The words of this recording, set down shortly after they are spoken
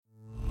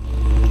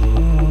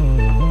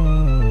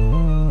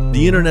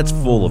The internet's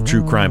full of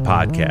true crime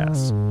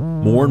podcasts.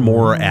 More and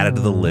more are added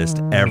to the list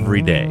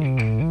every day.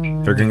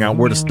 Figuring out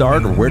where to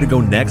start or where to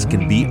go next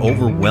can be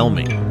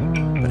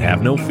overwhelming. But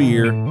have no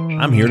fear,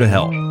 I'm here to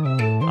help.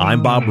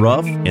 I'm Bob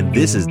Ruff, and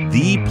this is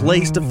the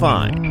place to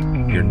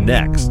find your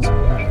next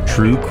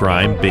true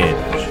crime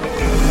binge.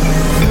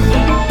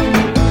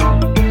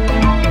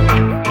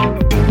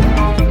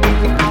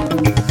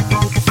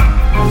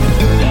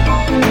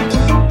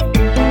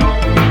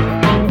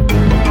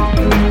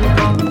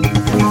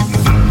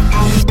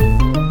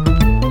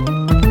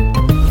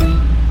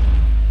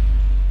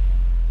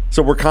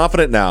 So we're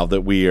confident now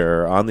that we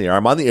are on the air.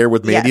 I'm on the air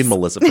with Mandy and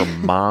Melissa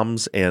from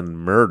Moms and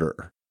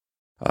Murder.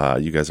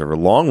 You guys have a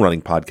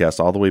long-running podcast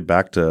all the way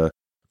back to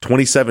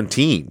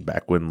 2017,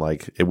 back when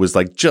it was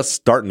just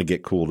starting to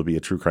get cool to be a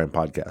true crime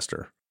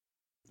podcaster.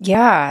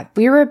 Yeah,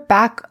 we were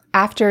back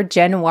after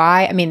Gen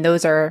Y. I mean,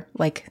 those are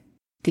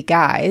the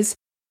guys.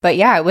 But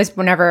yeah, it was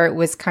whenever it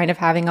was kind of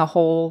having a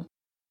whole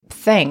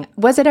thing.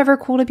 Was it ever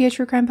cool to be a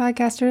true crime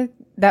podcaster?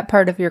 That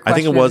part of your question.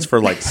 I think it was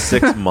for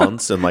 6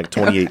 months in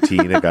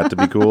 2018. It got to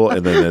be cool,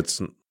 and then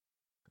it's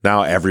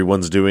now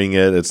everyone's doing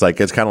it. It's kind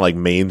of like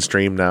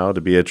mainstream now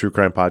to be a true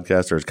crime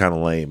podcaster. It's kind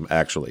of lame,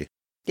 actually.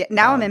 Yeah,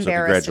 now I'm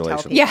embarrassed to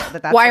tell people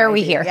that's why are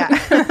we here? Yeah.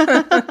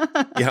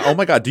 Yeah. Oh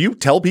my God. Do you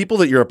tell people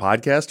that you're a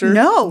podcaster?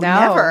 No.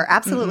 Never.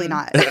 Absolutely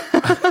not.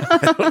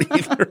 I don't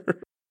either.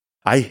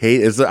 I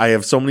hate it. I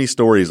have so many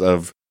stories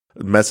of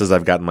messes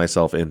I've gotten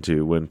myself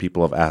into when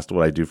people have asked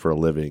what I do for a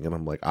living, and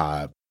I'm like,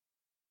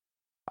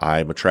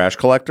 I'm a trash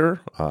collector.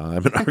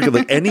 I'm an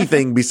architect.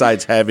 Anything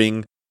besides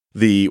having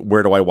the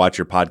 "where do I watch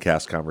your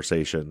podcast"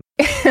 conversation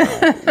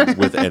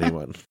with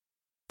anyone.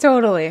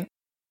 Totally.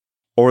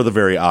 Or the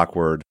very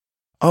awkward,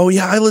 "Oh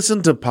yeah, I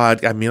listen to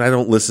I mean, I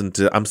don't listen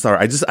to. I'm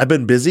sorry. I've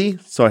been busy,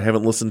 so I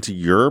haven't listened to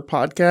your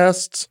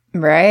podcasts."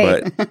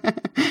 Right.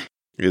 But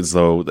as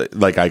though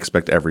I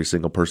expect every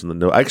single person that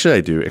knows. Actually,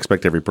 I do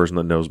expect every person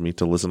that knows me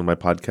to listen to my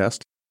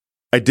podcast.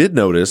 I did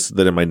notice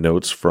that in my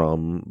notes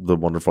from the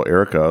wonderful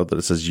Erica that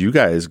it says you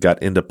guys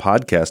got into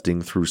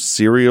podcasting through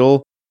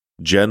Serial,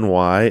 Gen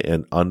Y,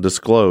 and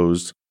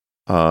Undisclosed.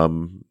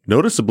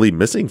 Noticeably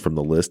missing from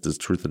the list is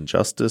Truth and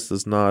Justice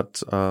is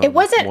not it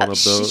wasn't one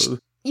of those.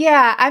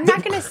 Yeah, I'm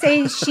not going to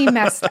say she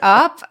messed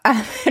up.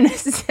 I'm going to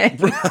say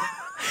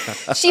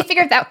she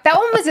figured that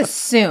one was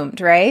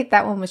assumed, right?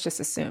 That one was just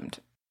assumed.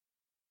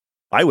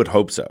 I would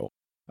hope so.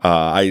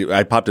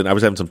 I popped in. I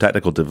was having some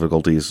technical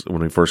difficulties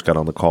when we first got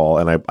on the call,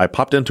 and I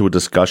popped into a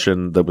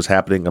discussion that was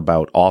happening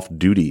about Off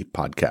Duty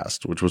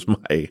podcast, which was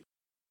my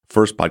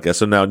first podcast.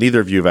 So now neither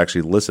of you have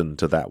actually listened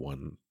to that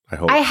one, I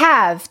hope. I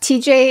have.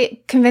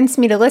 TJ convinced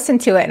me to listen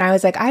to it, and I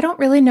was like, I don't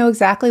really know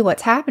exactly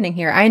what's happening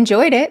here. I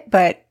enjoyed it,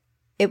 but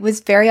it was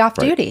very off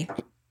duty.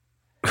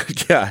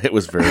 Yeah, it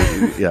was very,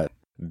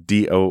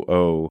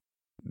 DOODY,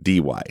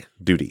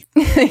 duty.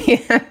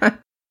 Yeah.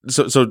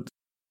 So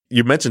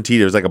you mentioned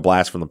TJ. It was like a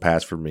blast from the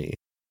past for me.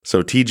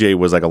 So TJ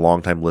was a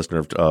longtime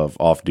listener of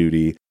Off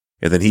Duty,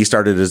 and then he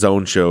started his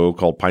own show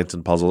called Pints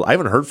and Puzzles. I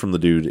haven't heard from the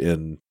dude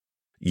in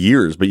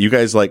years, but you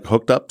guys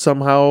hooked up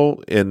somehow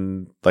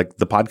in the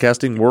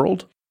podcasting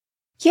world?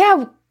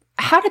 Yeah.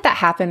 How did that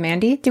happen,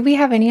 Mandy? Do we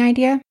have any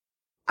idea?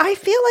 I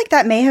feel like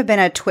that may have been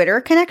a Twitter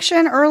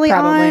connection early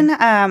Probably. on.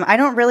 I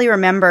don't really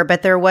remember,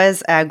 but there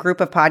was a group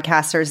of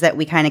podcasters that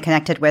we kind of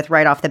connected with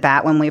right off the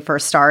bat when we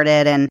first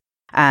started, and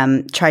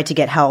tried to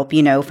get help,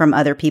 from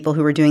other people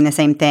who were doing the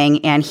same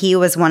thing. And he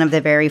was one of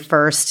the very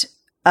first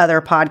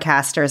other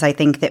podcasters, I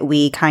think, that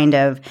we kind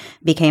of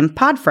became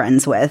pod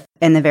friends with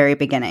in the very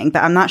beginning.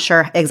 But I'm not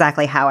sure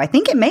exactly how. I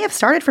think it may have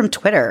started from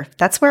Twitter.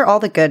 That's where all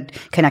the good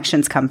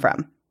connections come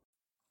from.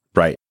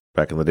 Right.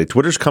 Back in the day.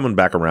 Twitter's coming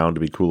back around to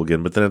be cool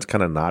again, but then it's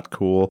kind of not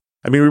cool.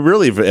 I mean, we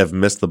really have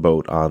missed the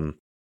boat on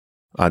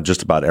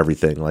just about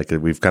everything.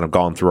 We've kind of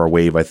gone through our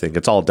wave, I think.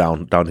 It's all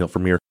downhill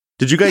from here.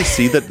 Did you guys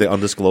see that the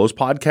Undisclosed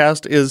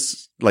podcast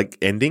is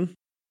ending?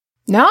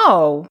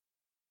 No.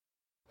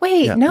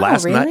 Wait, yeah, no,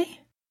 really?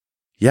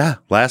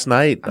 Last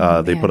night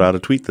they put out a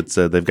tweet that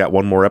said they've got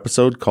one more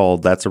episode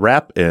called That's a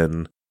Wrap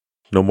and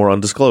no more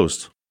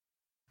Undisclosed.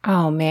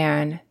 Oh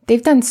man,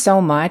 they've done so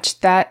much.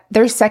 That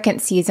their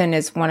second season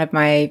is one of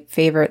my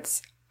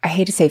favorites. I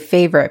hate to say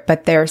favorite,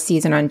 but their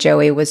season on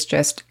Joey was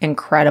just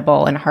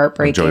incredible and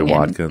heartbreaking. Joey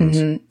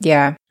Watkins.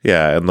 Yeah.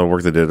 Yeah, and the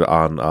work they did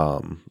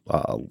on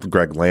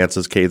Greg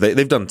Lance's case.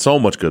 They've done so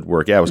much good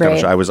work. Yeah, I was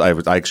kind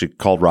of I actually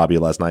called Robbie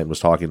last night and was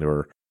talking to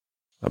her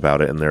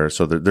about it, and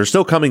they're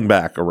still coming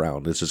back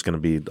around. It's just going to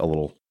be a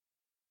little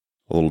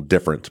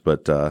different,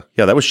 but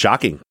yeah, that was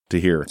shocking to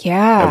hear.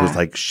 Yeah, I was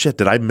like, shit,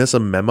 did I miss a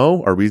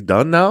memo? Are we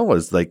done now?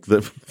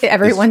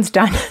 Everyone's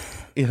done.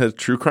 Yeah,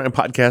 true crime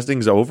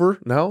podcasting's over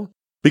now?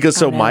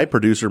 Because my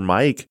producer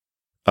Mike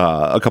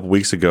a couple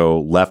weeks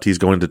ago left. He's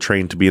going to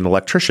train to be an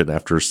electrician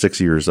after 6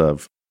 years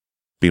of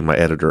being my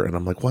editor, and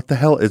I'm like, what the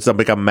hell? It's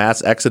like a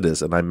mass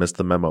exodus, and I missed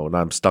the memo, and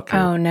I'm stuck here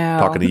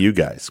talking to you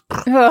guys.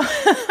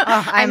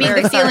 I mean,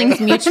 the feeling's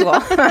mutual.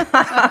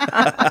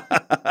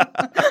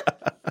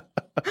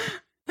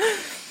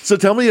 So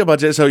tell me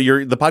about it. So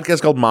the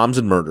podcast called Moms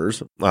and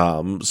Murders.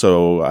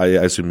 So I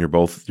assume you're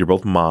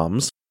both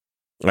moms.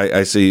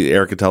 I see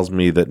Erica tells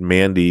me that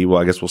Mandy, well,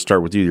 I guess we'll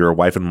start with you. You're a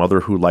wife and mother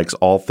who likes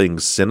all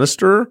things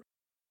sinister,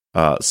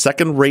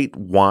 second-rate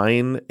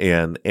wine,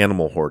 and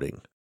animal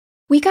hoarding.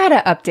 We got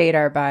to update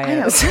our I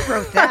know, bios. who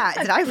wrote that?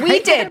 Did I write We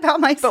that did, about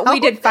myself? but we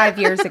did 5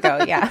 years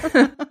ago, yeah.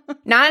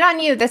 Not on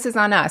you. This is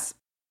on us.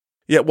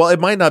 Yeah, well, it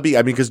might not be.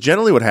 I mean, because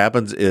generally what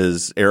happens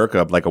is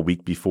Erica, like a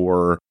week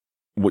before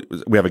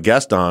we have a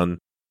guest on,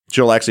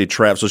 she'll actually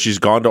travel. So she's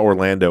gone to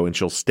Orlando and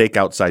she'll stake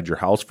outside your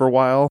house for a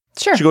while.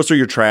 Sure. She goes through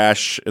your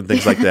trash and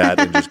things like that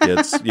and just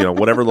gets,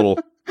 whatever little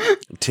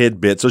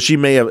tidbit. So she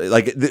may have,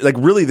 like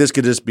really this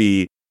could just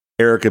be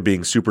Erica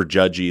being super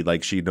judgy.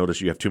 Like she noticed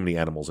you have too many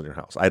animals in your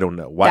house. I don't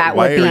know. Why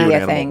are you an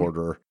animal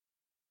hoarder?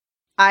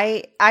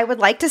 I would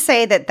like to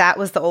say that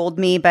was the old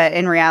me, but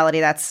in reality,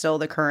 that's still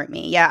the current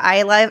me. Yeah,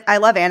 I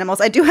love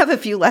animals. I do have a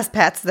few less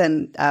pets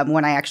than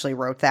when I actually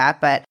wrote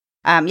that, but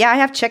yeah, I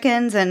have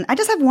chickens, and I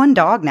just have one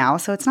dog now,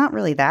 so it's not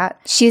really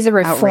that. She's a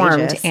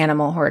reformed outrageous.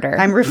 Animal hoarder.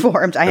 I'm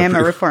reformed. I am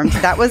a reformed.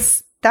 That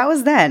was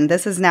then.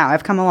 This is now.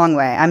 I've come a long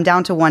way. I'm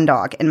down to one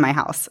dog in my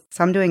house,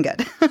 so I'm doing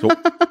good. So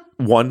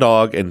one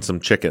dog and some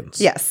chickens.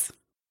 Yes.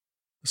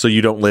 So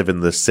you don't live in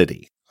the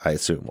city, I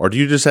assume, or do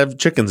you just have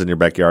chickens in your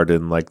backyard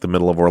in like the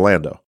middle of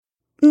Orlando?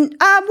 Well,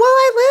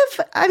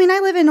 I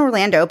live in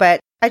Orlando, but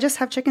I just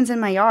have chickens in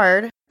my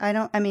yard. I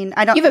don't You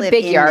have a live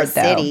big in yard, the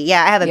city. though.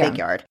 Yeah, I have a big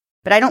yard,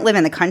 but I don't live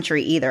in the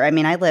country either. I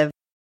mean, I live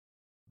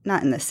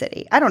not in the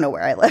city. I don't know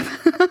where I live.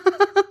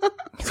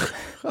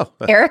 Oh,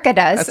 Erica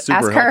does. that's super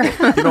Ask her.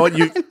 helpful. You know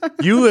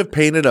what? You have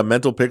painted a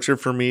mental picture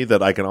for me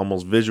that I can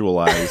almost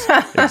visualize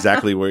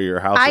exactly where your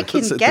house I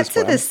is. can get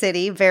to the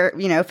city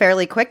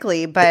fairly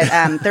quickly, but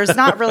there's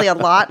not really a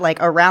lot like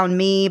around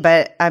me,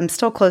 but I'm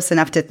still close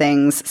enough to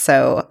things.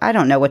 So I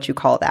don't know what you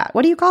call that.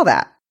 What do you call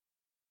that?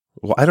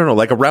 Well, I don't know.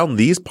 Like around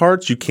these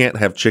parts, you can't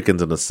have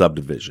chickens in a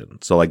subdivision.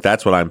 So like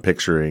that's what I'm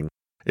picturing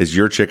is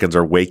your chickens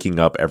are waking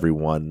up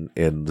everyone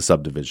in the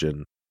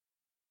subdivision.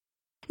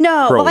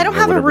 No, well, I don't or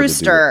have a whatever they do.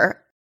 rooster.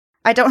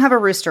 I don't have a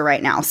rooster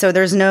right now, so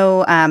there's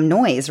no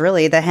noise,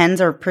 really. The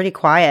hens are pretty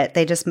quiet.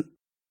 They just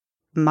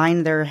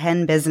mind their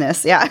hen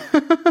business. Yeah.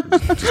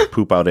 Just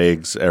poop out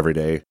eggs every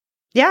day.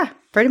 Yeah,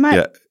 pretty much.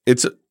 Yeah,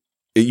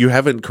 you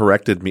haven't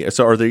corrected me.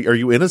 So are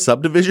you in a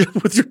subdivision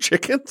with your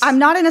chickens? I'm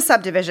not in a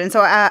subdivision,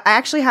 so I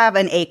actually have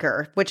an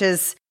acre,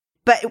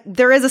 but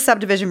there is a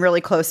subdivision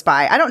really close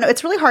by. I don't know.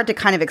 It's really hard to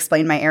kind of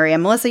explain my area.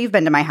 Melissa, you've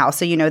been to my house,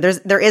 so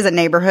there is a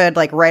neighborhood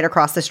like right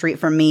across the street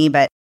from me,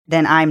 but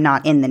then I'm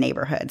not in the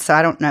neighborhood. So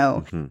I don't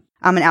know. Mm-hmm.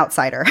 I'm an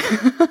outsider.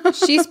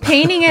 She's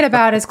painting it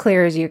about as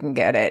clear as you can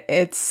get it.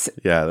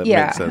 That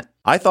makes sense.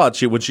 I thought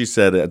when she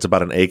said it's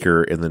about an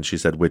acre and then she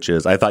said which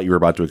is, I thought you were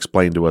about to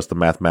explain to us the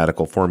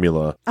mathematical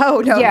formula.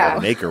 Oh, no. Yeah.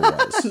 What an acre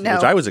was, No.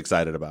 which I was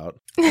excited about.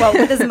 Well,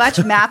 with as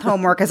much math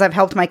homework as I've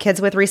helped my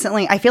kids with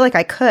recently, I feel like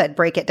I could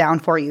break it down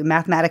for you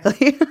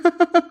mathematically.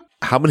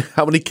 How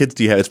many kids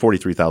do you have? It's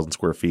 43,000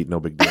 square feet. No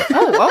big deal.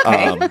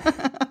 Oh, okay.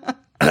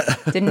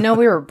 Didn't know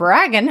we were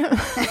bragging.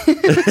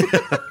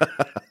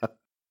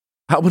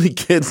 How many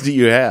kids do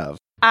you have?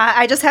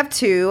 I just have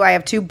two. I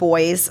have two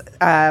boys,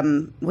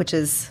 which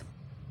is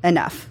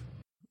enough.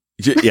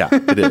 Yeah,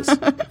 it is.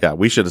 Yeah,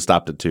 we should have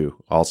stopped at 2.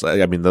 Also,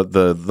 I mean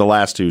the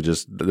last 2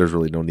 there's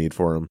really no need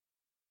for them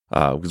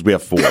because we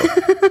have 4.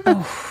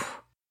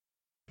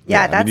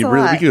 Yeah, that's a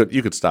lot.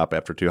 You could stop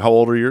after 2. How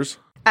old are yours?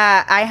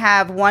 I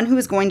have one who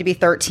is going to be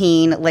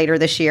 13 later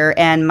this year,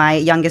 and my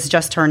youngest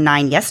just turned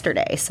 9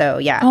 yesterday. So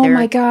yeah, oh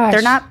my gosh,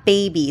 they're not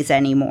babies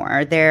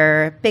anymore;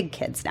 they're big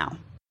kids now.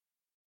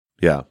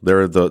 Yeah,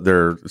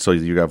 they're so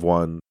you have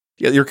one.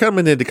 Yeah, you're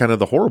coming into kind of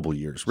the horrible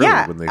years, really.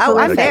 Yeah. When they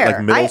I'm there.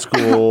 Like middle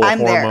school I'm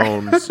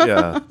hormones.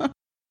 Yeah,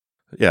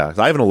 yeah.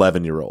 I have an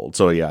 11-year-old,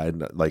 so yeah,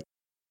 like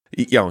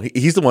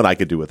he's the one I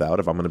could do without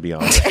if I'm going to be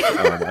honest.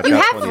 You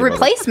have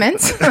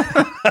replacements,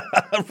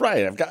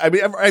 right?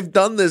 I've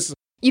done this.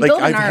 You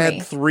build an army. I've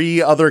had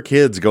 3 other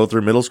kids go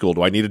through middle school.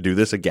 Do I need to do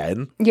this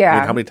again? Yeah. I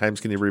mean, how many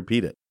times can you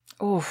repeat it?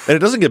 Oof. And it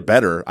doesn't get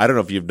better. I don't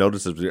know if you've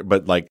noticed this,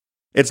 but like,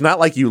 it's not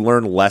like you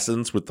learn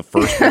lessons with the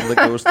first one that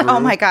goes through. Oh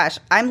my gosh.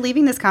 I'm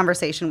leaving this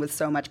conversation with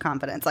so much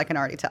confidence. I can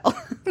already tell.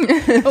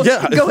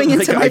 Yeah. Going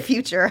into my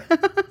future.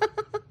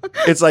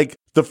 It's like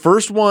the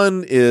first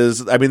one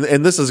is, I mean,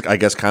 and this is, I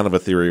guess, kind of a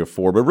theory of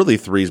 4, but really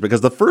 3 is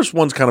because the first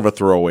one's kind of a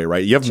throwaway,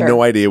 right? You have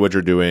no idea what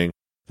you're doing.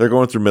 They're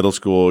going through middle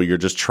school. You're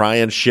just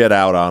trying shit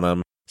out on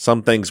them.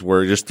 Some things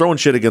where you're just throwing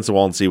shit against the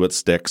wall and see what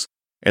sticks.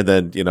 And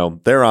then,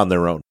 they're on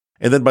their own.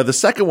 And then by the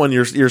second one,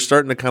 you're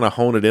starting to kind of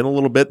hone it in a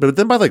little bit. But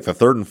then by like the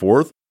 3rd and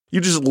 4th,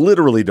 you just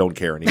literally don't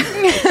care anymore.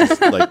 It's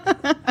just like,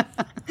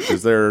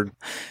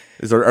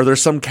 are there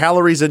some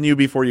calories in you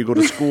before you go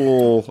to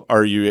school?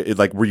 Were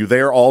you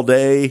there all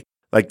day?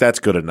 Like, that's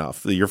good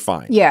enough. You're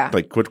fine. Yeah.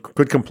 Like,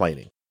 quit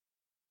complaining.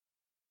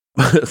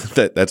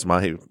 That's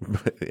my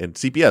and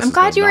CPS. I'm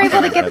glad you were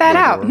able to get that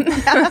out.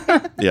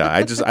 Yeah,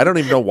 I don't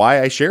even know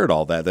why I shared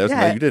all that.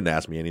 You didn't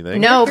ask me anything.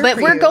 No, but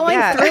we're going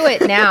through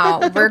it now.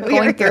 We're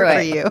going through it.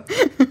 For you.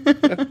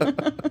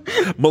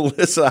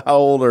 Melissa, how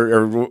old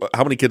or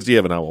how many kids do you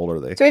have and how old are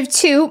they? So I have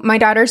two. My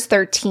daughter's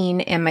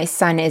 13 and my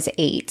son is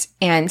 8.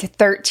 And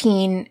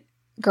 13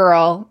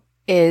 girl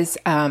is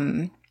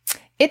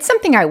it's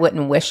something I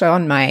wouldn't wish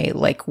on my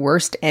like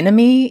worst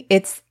enemy.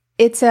 It's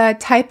a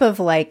type of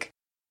like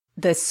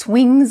the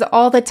swings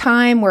all the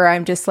time where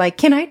I'm just like,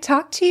 can I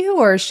talk to you?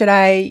 Or should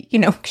I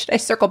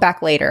circle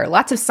back later?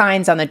 Lots of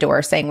signs on the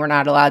door saying we're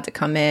not allowed to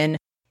come in.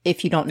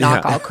 If you don't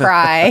knock, I'll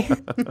cry.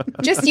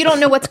 Just, you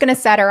don't know what's going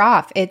to set her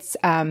off. It's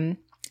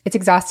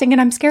exhausting and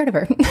I'm scared of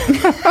her.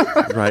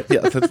 Right.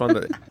 Yeah. That's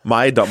fun.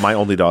 My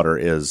only daughter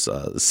is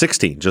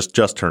 16,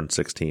 just turned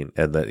 16.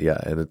 And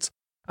and it's,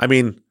 I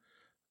mean,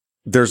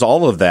 there's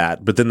all of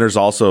that, but then there's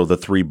also the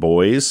 3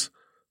 boys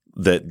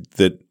that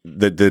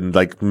didn't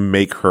like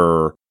make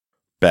her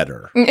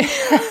better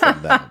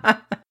than them.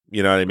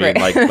 You know what I mean?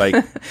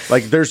 Right.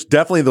 Like there's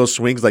definitely those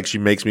swings. Like she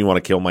makes me want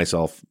to kill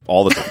myself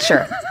all the time.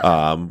 Sure.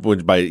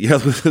 By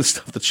the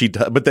stuff that she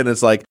does. But then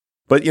it's like,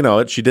 but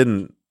she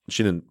didn't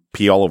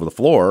pee all over the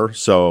floor.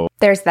 So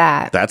there's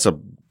that. That's a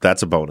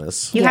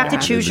bonus. You have to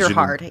choose your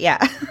hard. Yeah.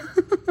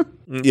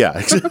 Yeah,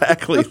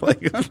 exactly.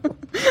 Like,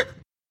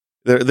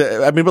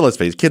 I mean, but let's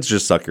face it, kids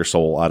just suck your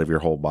soul out of your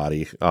whole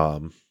body.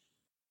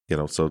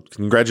 So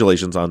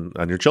congratulations on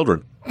your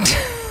children.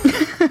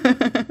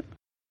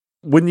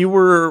 When you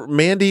were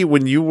Mandy, and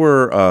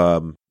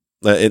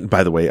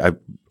by the way,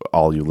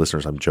 all you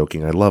listeners, I'm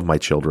joking. I love my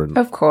children.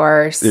 Of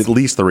course. At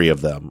least 3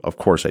 of them. Of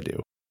course I do.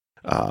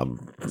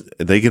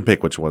 They can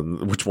pick which one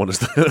is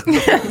the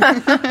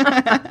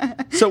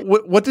So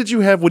what did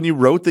you have when you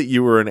wrote that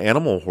you were an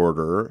animal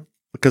hoarder?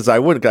 Because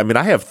I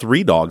have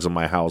 3 dogs in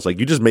my house. Like,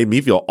 you just made me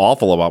feel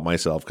awful about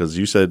myself because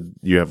you said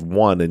you have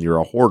 1 and you're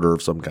a hoarder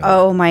of some kind.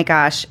 Oh my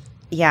gosh.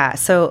 Yeah.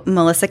 So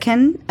Melissa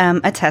can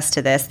attest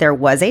to this. There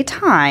was a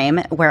time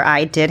where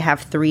I did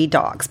have 3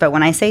 dogs. But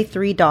when I say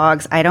 3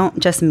 dogs, I don't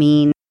just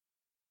mean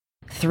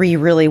 3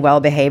 really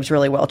well-behaved,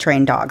 really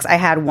well-trained dogs. I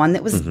had one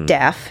that was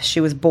deaf. She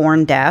was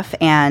born deaf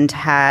and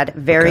had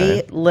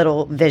very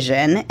little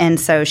vision. And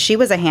so she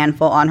was a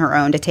handful on her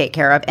own to take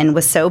care of and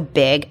was so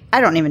big.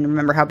 I don't even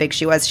remember how big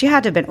she was. She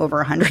had to have been over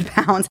 100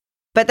 pounds.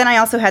 But then I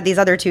also had these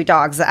other 2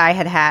 dogs that I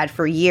had had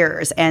for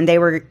years, and they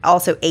were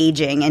also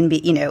aging. And,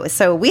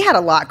 so we had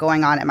a lot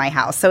going on at my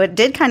house. So it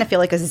did kind of feel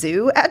like a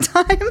zoo at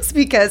times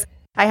because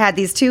I had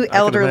these 2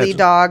 elderly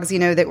dogs,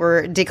 that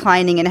were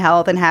declining in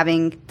health and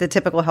having the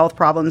typical health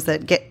problems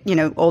that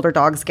older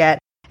dogs get.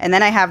 And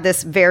then I have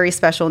this very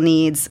special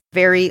needs,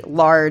 very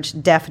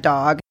large deaf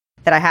dog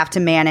that I have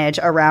to manage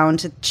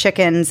around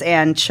chickens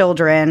and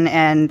children.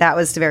 And that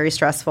was very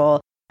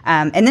stressful.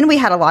 And then we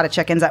had a lot of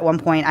chickens at one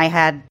point.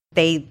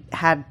 They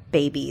had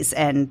babies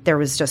and there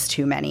was just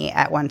too many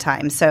at one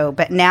time. So,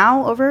 but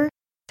now over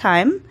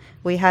time,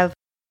 we have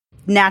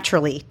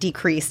naturally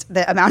decreased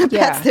the amount of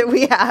pets that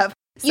we have.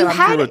 So you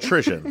had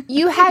attrition.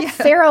 You had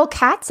feral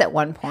cats at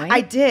one point.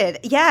 I did.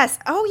 Yes.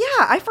 Oh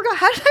yeah. I forgot.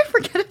 How did I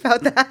forget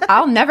about that?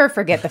 I'll never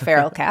forget the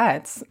feral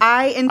cats.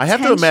 I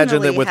have to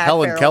imagine that with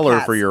Helen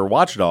Keller for your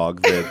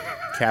watchdog, that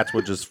cats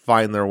would just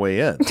find their way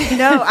in.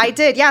 No, I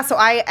did. Yeah. So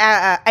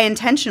I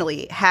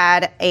intentionally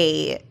had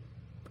a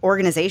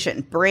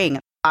organization bring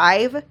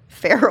 5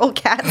 feral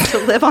cats to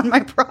live on my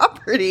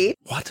property.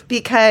 What?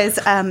 Because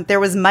there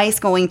was mice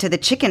going to the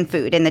chicken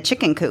food in the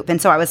chicken coop.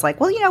 And so I was like,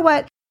 well, you know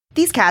what?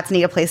 These cats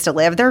need a place to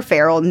live. They're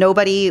feral.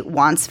 Nobody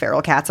wants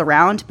feral cats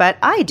around, but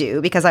I do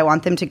because I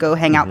want them to go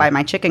hang out by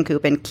my chicken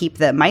coop and keep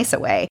the mice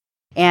away.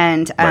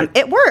 And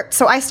it worked.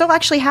 So I still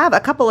actually have a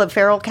couple of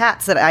feral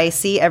cats that I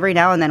see every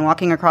now and then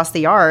walking across the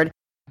yard.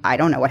 I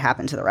don't know what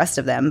happened to the rest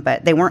of them,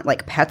 but they weren't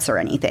like pets or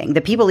anything.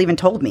 The people even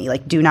told me,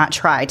 like, do not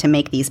try to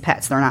make these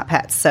pets. They're not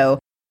pets. So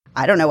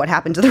I don't know what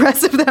happened to the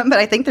rest of them, but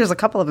I think there's a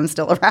couple of them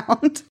still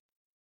around.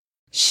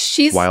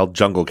 She's wild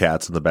jungle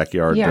cats in the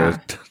backyard. Yeah.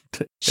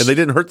 And they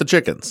didn't hurt the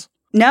chickens.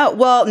 No.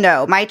 Well,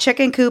 no. My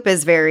chicken coop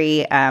is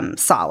very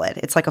solid.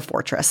 It's like a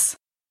fortress.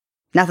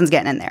 Nothing's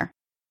getting in there.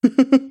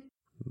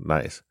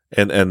 Nice.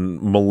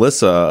 And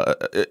Melissa,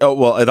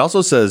 it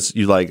also says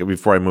you like,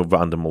 before I move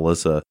on to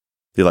Melissa,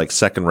 the like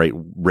second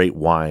rate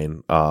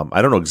wine.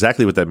 I don't know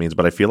exactly what that means,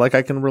 but I feel like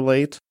I can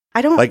relate.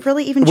 I don't like,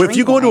 really even drink if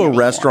you go into a anymore.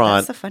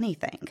 restaurant. That's the funny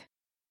thing.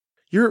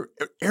 You're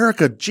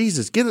Erica,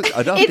 Jesus, get an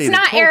updated It's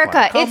not profile.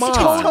 Erica. Come It's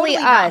on. totally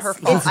not us. her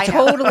fault. It's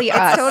totally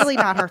us. It's totally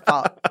not her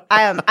fault.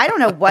 I don't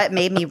know what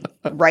made me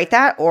write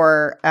that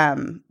or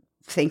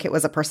think it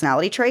was a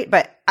personality trait,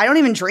 but I don't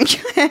even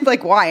drink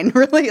like wine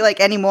really like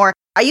anymore.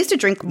 I used to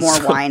drink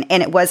more wine,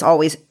 and it was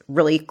always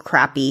really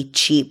crappy,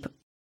 cheap,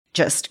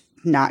 just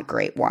not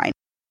great wine.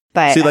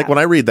 But see, like when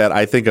I read that,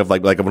 I think of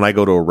like when I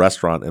go to a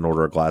restaurant and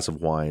order a glass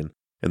of wine,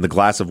 and the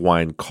glass of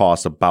wine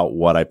costs about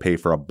what I pay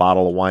for a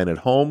bottle of wine at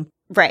home.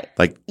 Right.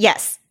 Like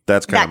yes,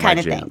 that's that kind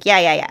of jam. thing.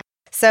 Yeah.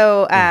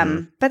 So,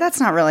 but that's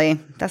not really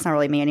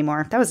me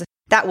anymore. That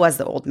was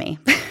the old me.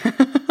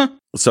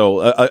 So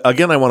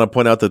again, I want to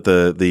point out that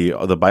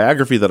the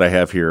biography that I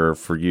have here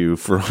for you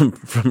from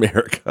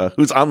Erica,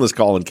 who's on this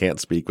call and can't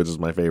speak, which is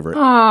my favorite,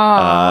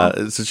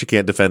 since she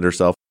can't defend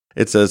herself.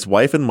 It says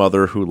wife and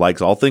mother who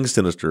likes all things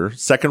sinister,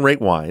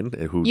 second-rate wine,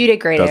 who You did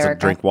great, doesn't Erica.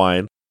 drink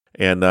wine,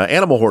 and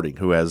animal hoarding,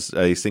 who has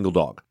a single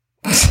dog.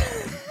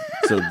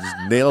 So just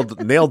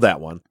nailed that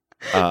one.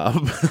 I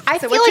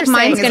So feel what like you're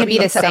mine's saying going to is be we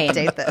the need to same.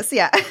 Update this,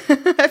 yeah.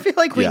 I feel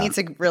like we Yeah. need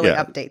to really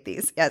Yeah. update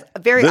these. Yes,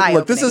 very eye-opening.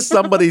 Look, this is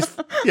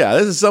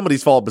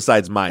somebody's fault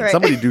besides mine. Right.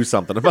 Somebody do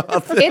something about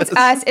this. It's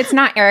us. It's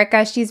not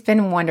Erica. She's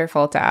been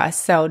wonderful to us.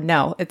 So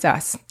no, it's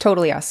us.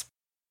 Totally us.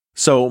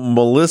 So,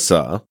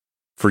 Melissa,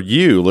 for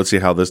you, let's see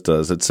how this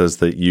does. It says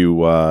that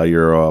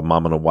you're a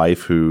mom and a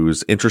wife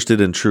who's interested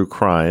in true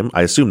crime.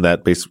 I assume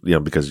that because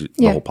the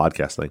Yeah. whole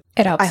podcast thing.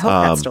 It helps. I hope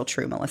that's still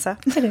true, Melissa.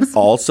 It is.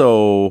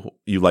 Also,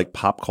 you like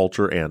pop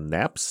culture and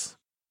naps.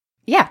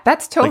 Yeah,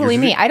 that's totally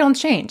if me. you- I don't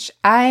change.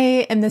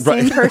 I am the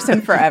same Right.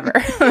 person forever.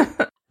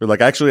 You're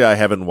like, actually, I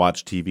haven't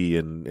watched TV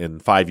in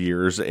 5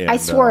 years, and I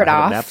swore it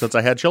haven't off. napped since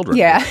I had children.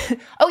 Yeah.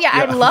 Oh, yeah.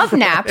 I Yeah. love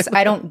naps.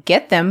 I don't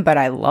get them, but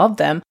I love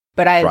them.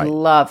 But I Right.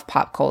 love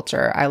pop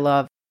culture. I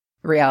love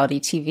reality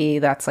TV.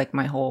 That's like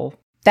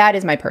that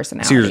is my See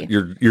personality.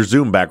 your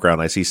Zoom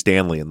background. I see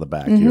Stanley in the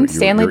back. Mhm.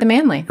 Stanley the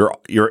Manly.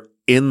 You're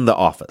in the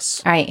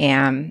office, I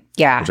am.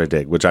 Yeah. which I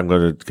dig. Which I'm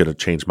going to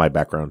change my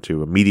background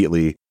to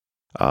immediately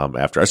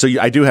after. So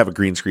I do have a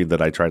green screen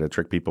that I try to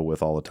trick people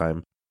with all the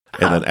time.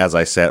 And then as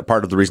I sat,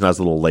 part of the reason I was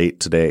a little late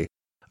today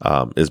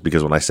is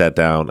because when I sat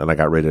down and I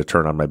got ready to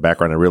turn on my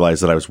background, I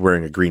realized that I was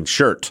wearing a green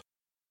shirt,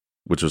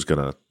 which was going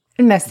to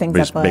Mess things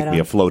just up a make little. me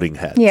a floating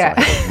head. Yeah.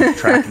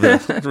 So I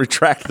had to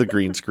retract the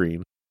green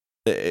screen.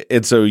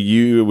 And so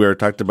we were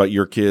talking about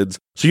your kids.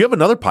 So you have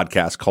another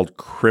podcast called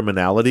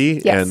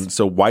Criminality. Yes. And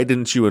so why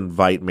didn't you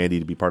invite Mandy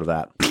to be part of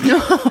that?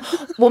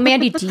 Well,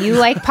 Mandy, do you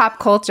like pop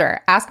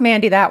culture? Ask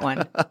Mandy that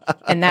one.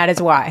 And that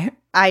is why.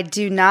 I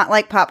do not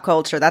like pop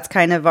culture. That's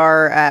kind of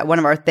our one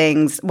of our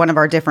things, one of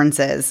our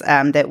differences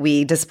that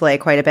we display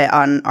quite a bit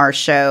on our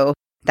show.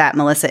 That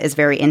Melissa is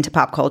very into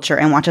pop culture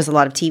and watches a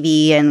lot of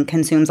TV and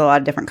consumes a lot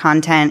of different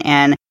content.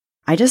 And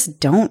I just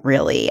don't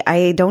really.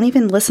 I don't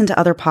even listen to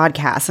other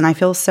podcasts. And I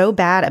feel so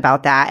bad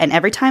about that. And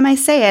every time I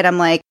say it, I'm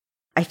like,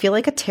 I feel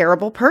like a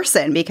terrible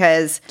person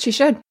because She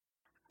should.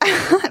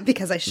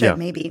 I should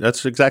maybe.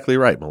 That's exactly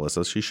right,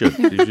 Melissa. She should.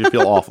 You should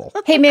feel awful.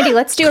 Hey, Mandy,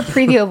 let's do a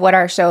preview of what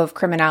our show of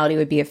Criminality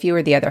would be if you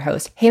were the other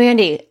host. Hey,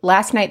 Mandy,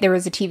 last night there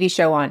was a TV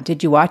show on.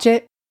 Did you watch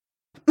it?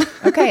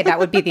 Okay, that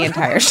would be the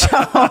entire show.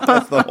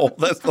 That's the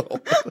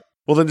whole.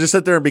 Well, then just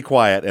sit there and be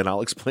quiet, and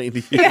I'll explain to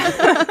you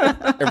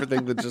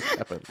everything that just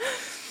happened.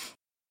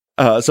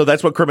 So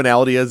that's what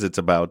Criminality is. It's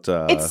about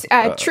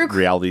It's true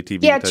reality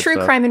TV. Yeah, type true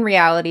stuff. crime and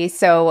reality.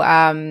 So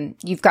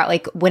you've got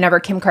like whenever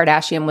Kim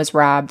Kardashian was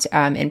robbed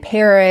in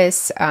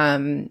Paris,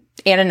 Anna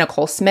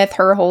Nicole Smith,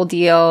 her whole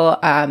deal.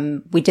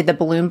 We did the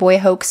Balloon Boy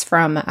hoax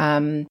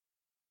from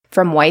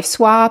Wife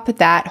Swap,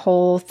 that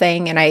whole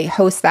thing, and I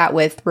host that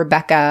with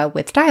Rebecca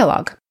with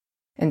Dialogue,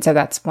 and so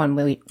that's one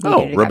we do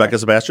together. Rebecca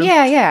Sebastian.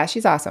 Yeah,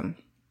 she's awesome.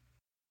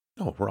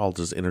 Oh, we're all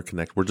just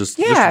interconnected. We're just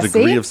Yeah, a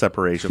degree see? of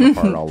separation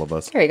apart, all of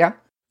us. There you go.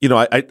 You know,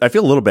 I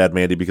feel a little bad,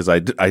 Mandy, because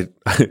I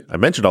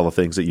mentioned all the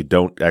things that you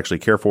don't actually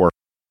care for,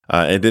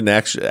 and didn't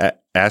actually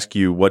ask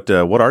you what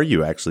are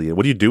you actually?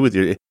 What do you do with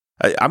your?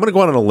 I'm going to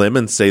go out on a limb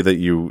and say that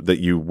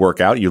you work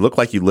out. You look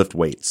like you lift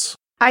weights.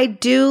 I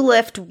do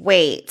lift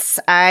weights.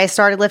 I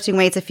started lifting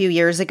weights a few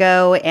years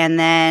ago and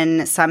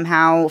then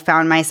somehow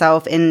found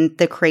myself in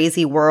the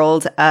crazy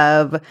world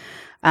of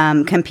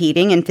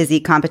competing in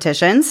physique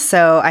competitions.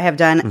 So I have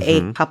done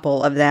a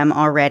couple of them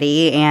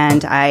already,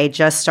 and I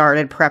just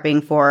started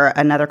prepping for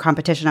another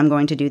competition I'm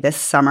going to do this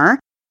summer.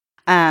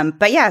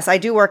 But yes, I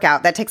do work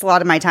out. That takes a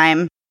lot of my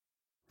time,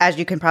 as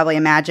you can probably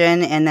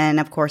imagine. And then,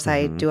 of course,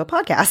 I do a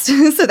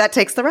podcast. So that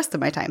takes the rest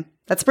of my time.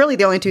 That's really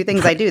the only two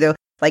things I do, though.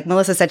 Like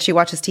Melissa said, she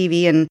watches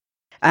TV and,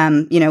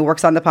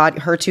 works on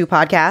her two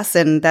podcasts.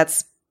 And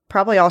that's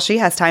probably all she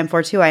has time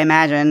for, too, I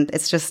imagine.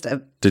 It's just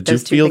Did you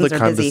those two feel the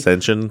things are busy.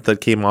 condescension that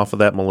came off of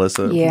that,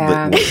 Melissa?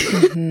 Yeah.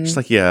 Just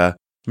like, yeah,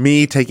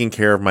 me taking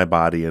care of my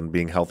body and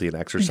being healthy and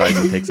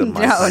exercising takes up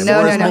my time.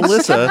 No. Whereas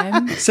Melissa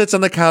Time. sits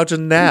on the couch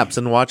and naps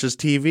and watches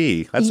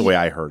TV. That's the way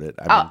I heard it.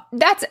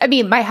 I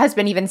mean, My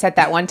husband even said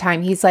that one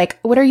time. He's like,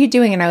 "What are you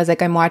doing?" And I was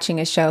like, "I'm watching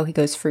a show." He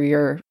goes, "For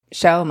your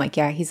show?" I'm like,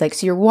 "Yeah." He's like,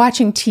 "So you're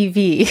watching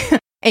TV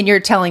and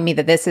you're telling me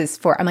that this is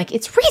for," I'm like,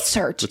 "It's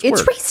research. It's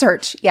It's work."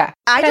 research." Yeah.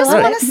 I But just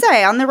love want it. to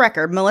say on the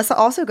record, Melissa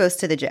also goes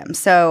to the gym.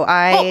 So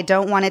I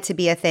don't want it to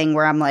be a thing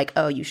where I'm like,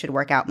 oh, you should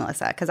work out,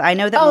 Melissa. Because I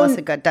know that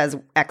Melissa does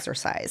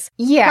exercise.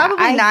 Yeah.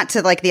 Probably not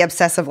to like the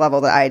obsessive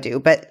level that I do.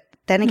 But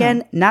then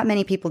again, not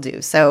many people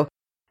do. So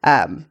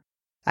I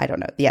don't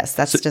know. Yes,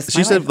 that's just she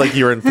my said life. like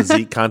you're in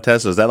physique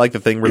contests. Is that like the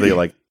thing where they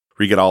like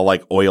where you get all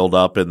like oiled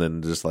up and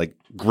then just like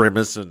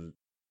grimace and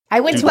I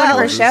went to Well, one of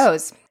her it's-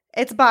 shows.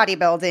 It's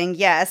bodybuilding,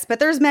 yes, but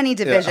there's many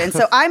divisions.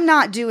 So I'm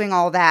not doing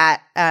all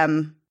that.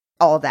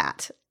 All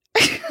that.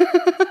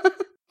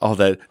 all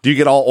that? Do you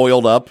get all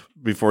oiled up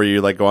before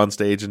you like go on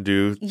stage and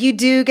do You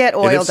do get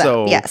oiled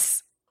so, up.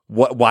 Yes.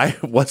 what? Why?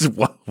 What's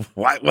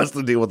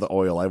the deal with the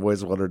oil? I've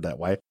always wondered that.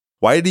 Why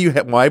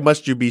Why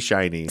must you be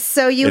shiny?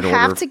 So you in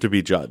have order to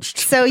be judged.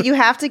 So you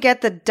have to get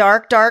the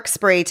dark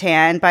spray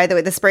tan. By the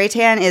way, the spray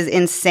tan is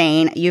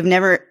insane.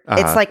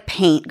 It's like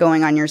paint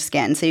going on your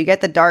skin. So you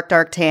get the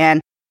dark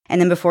tan, and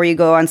then before you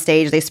go on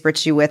stage, they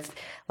spritz you with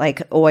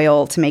like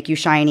oil to make you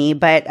shiny.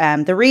 But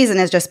the reason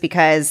is just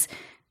because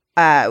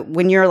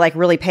when you're like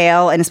really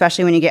pale, and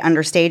especially when you get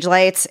under stage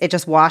lights, it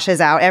just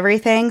washes out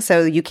everything.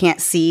 So you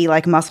can't see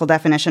like muscle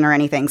definition or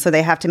anything. So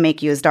they have to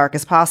make you as dark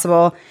as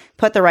possible,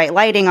 put the right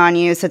lighting on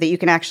you so that you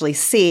can actually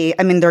see.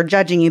 I mean, they're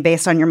judging you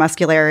based on your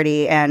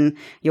muscularity and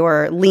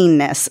your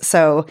leanness.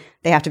 So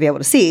they have to be able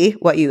to see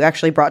what you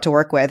actually brought to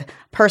work with.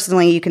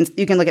 Personally, you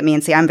can look at me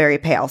and see I'm very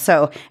pale.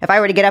 So if I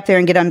were to get up there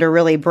and get under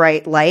really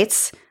bright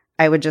lights,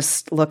 I would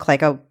just look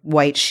like a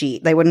white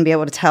sheet. They wouldn't be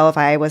able to tell if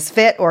I was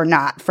fit or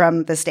not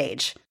from the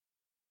stage.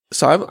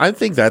 So I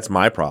think that's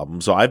my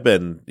problem. So I've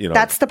been,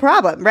 That's the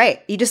problem,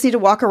 right? You just need to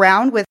walk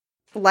around with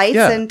lights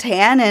and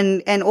tan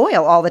and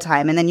oil all the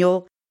time, and then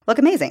you'll look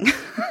amazing.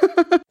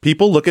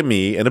 People look at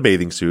me in a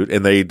bathing suit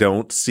and they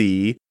don't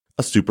see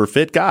a super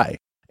fit guy.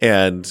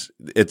 And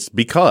it's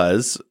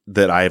because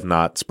that I have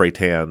not spray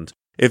tanned.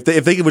 If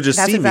they would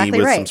just see me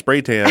with some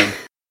spray tan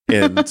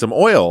and some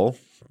oil,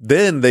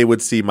 then they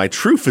would see my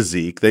true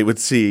physique. They would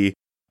see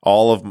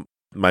all of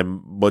my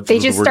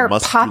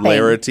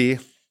muscularity.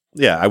 Popping.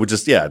 Yeah, I would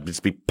just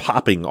be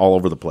popping all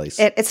over the place.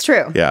 It's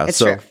true. Yeah, it's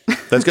so true.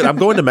 That's good. I'm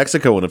going to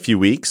Mexico in a few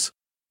weeks,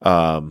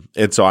 and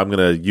so I'm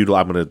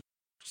gonna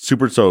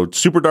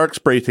super dark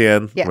spray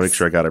tan. Yes. Make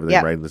sure I got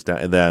everything writing this down,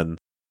 and then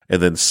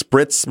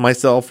spritz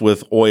myself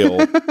with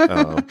oil.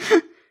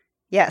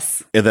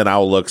 Yes, and then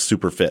I'll look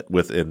super fit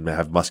and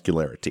have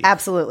muscularity.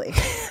 Absolutely.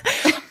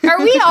 Are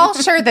we all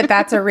sure that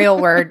that's a real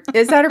word?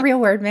 Is that a real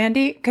word,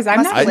 Mandy? Because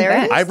I'm not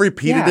convinced. I've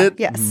repeated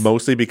it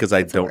mostly because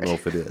I don't know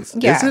if it is.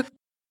 Yeah. Is it?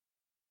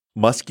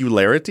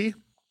 Muscularity?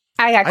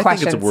 I got questions.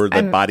 I think it's a word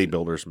that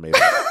bodybuilders made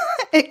up.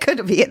 It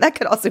could be. That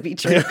could also be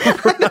true.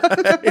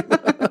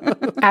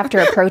 After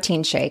a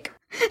protein shake.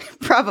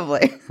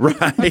 Probably.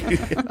 Right.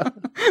 Yeah.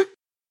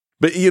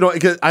 But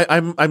because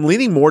I'm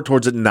leaning more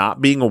towards it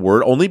not being a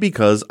word, only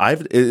because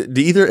have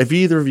either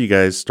of you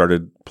guys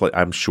started play?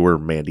 I'm sure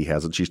Mandy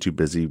hasn't. She's too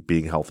busy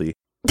being healthy.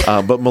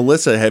 But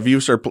Melissa, have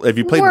you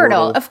played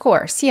Wordle? Of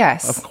course,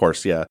 yes. Of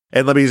course, yeah.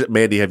 And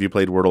Mandy, have you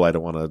played Wordle? I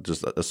don't want to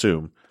just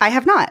assume. I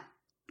have not.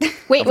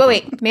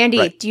 Wait. Mandy,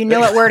 right. Do you know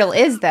what Wordle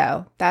is,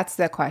 though? That's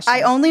the question.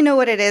 I only know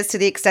what it is to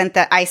the extent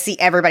that I see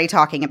everybody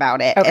talking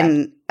about it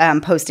and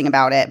posting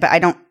about it, but I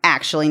don't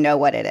actually know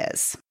what it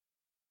is.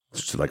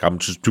 It's like, I'm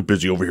just too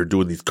busy over here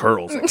doing these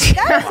curls.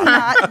 That's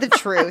not the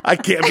truth. I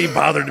can't be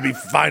bothered to be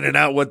finding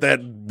out what that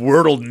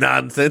Wordle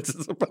nonsense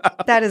is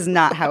about. That is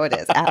not how it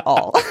is at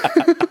all.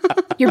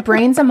 Your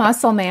brain's a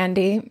muscle,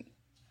 Mandy.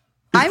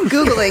 I'm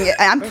Googling it.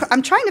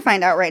 I'm trying to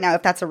find out right now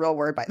if that's a real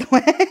word, by the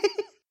way.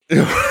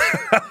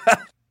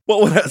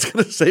 Well, what I was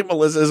going to say,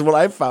 Melissa, is what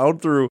I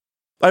found through.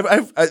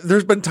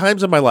 There's been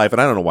times in my life,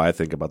 and I don't know why I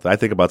think about that. I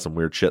think about some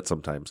weird shit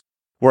sometimes,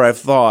 where I've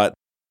thought,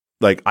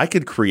 like, I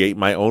could create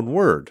my own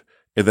word.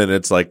 And then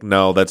it's like,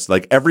 no, that's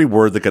like every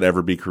word that could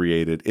ever be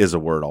created is a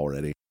word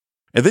already.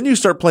 And then you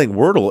start playing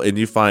Wordle and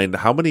you find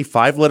how many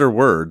 5-letter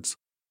words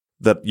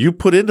that you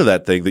put into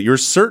that thing that you're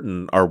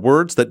certain are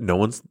words that no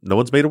one's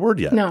made a word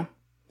yet. No.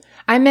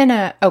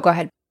 Go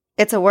ahead.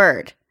 It's a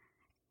word.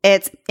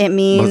 It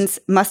means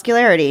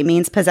muscularity. It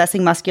means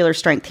possessing muscular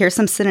strength. Here's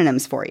some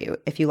synonyms for you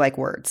if you like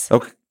words.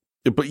 Okay.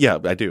 But yeah,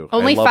 I do.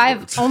 Only I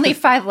love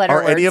 5-letter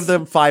words. Are any of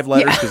them 5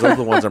 letters? Because those are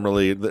the ones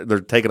they're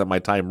taking up my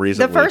time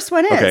recently. The first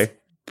one is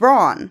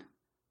brawn.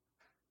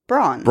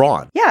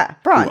 Brawn. Yeah,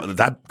 brawn.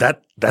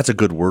 That's a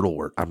good Wordle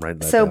word. I'm writing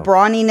that so down.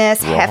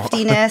 Brawniness,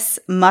 heftiness,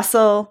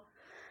 muscle.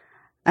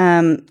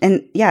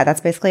 And yeah,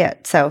 that's basically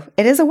it. So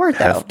it is a word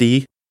though.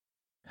 Hefty.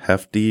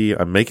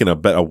 I'm making a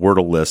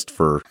Wordle list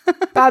for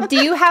Bob,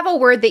 do you have a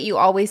word that you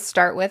always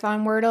start with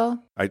on Wordle?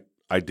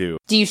 I do.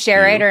 Do you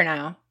share it or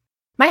no?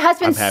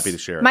 I'm happy to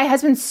share it. My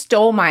husband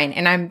stole mine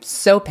and I'm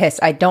so pissed.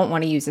 I don't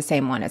want to use the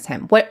same one as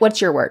him.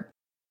 What's your word?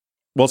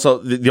 Well, so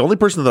the only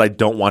person that I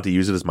don't want to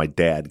use it is my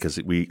dad because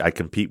I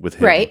compete with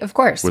him. Right, of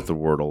course. With the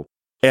Wordle.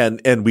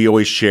 And we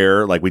always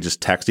share, like we just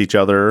text each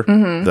other.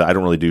 Mm-hmm. I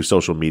don't really do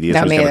social media,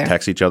 so we just kind of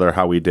text each other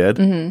how we did.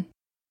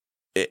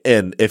 Mm-hmm.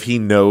 And if he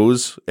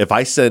knows, if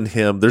I send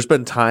him, there's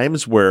been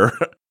times where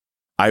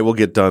I will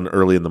get done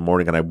early in the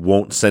morning and I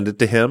won't send it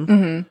to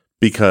him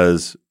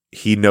because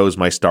he knows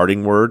my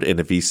starting word, and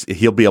if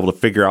he'll be able to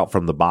figure out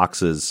from the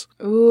boxes.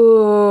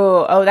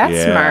 Ooh,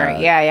 that's smart.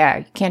 Yeah,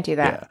 you can't do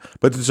that. Yeah.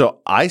 But so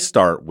I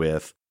start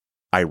with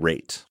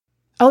irate.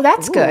 Oh,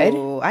 that's good.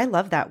 I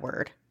love that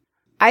word.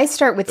 I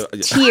start with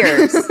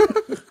tears.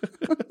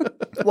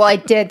 Well, I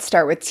did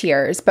start with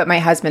tears, but my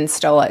husband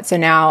stole it, so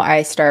now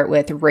I start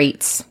with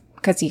rates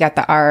because you got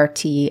the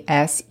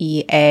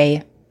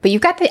RTSEA, but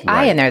you've got the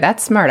I in there.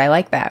 That's smart. I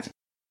like that.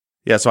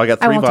 Yeah, so I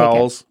got 3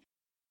 vowels.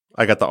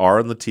 I got the R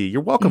and the T.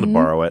 You're welcome to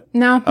borrow it.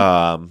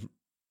 No.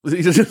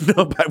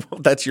 No,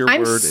 that's your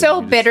I'm word.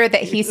 so bitter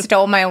that he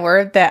stole my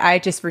word that I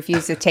just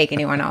refuse to take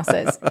anyone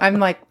else's. I'm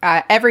like,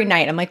 every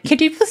night, I'm like, could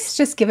you please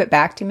just give it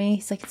back to me?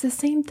 He's like, it's the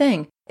same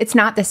thing. It's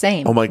not the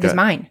same. Oh my God. It's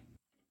mine.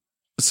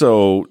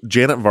 So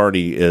Janet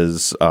Varney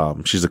is,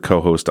 she's a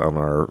co-host on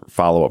our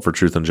follow-up for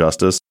Truth and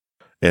Justice.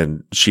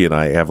 And she and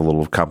I have a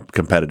little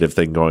competitive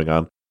thing going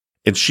on.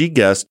 And she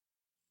guessed,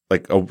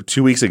 like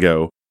 2 weeks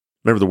ago,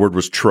 remember the word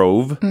was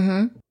trove?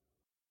 Mm-hmm.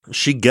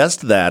 She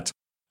guessed that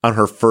on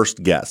her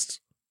first guess.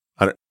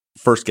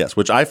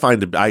 Which I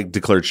find, I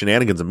declared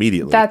shenanigans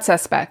immediately. That's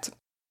suspect.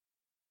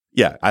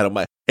 Yeah, I don't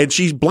mind. And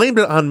she blamed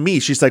it on me.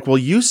 She's like, well,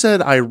 you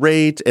said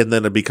irate, and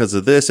then because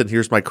of this, and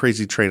here's my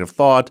crazy train of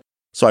thought.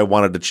 So I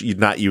wanted to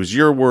not use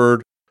your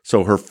word.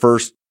 So her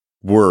first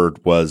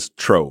word was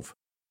trove,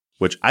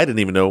 which I didn't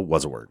even know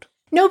was a word.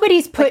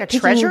 Nobody's like a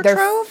treasure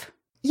trove?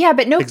 Yeah,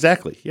 but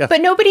Exactly, yeah.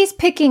 But nobody's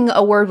picking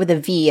a word with a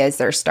V as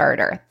their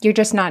starter. You're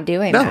just not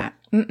doing that.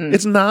 Mm-mm.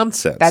 It's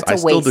nonsense. That's a I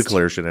still waste.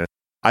 declare shenanigans.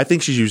 I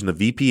think she's using a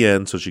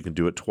VPN so she can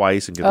do it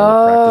twice and get a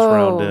little practice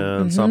round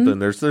in. Something.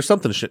 There's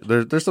something.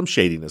 There's some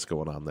shadiness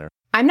going on there.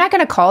 I'm not going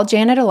to call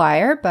Janet a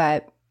liar,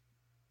 but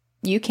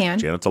you can.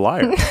 Janet's a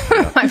liar.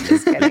 I'm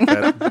just kidding.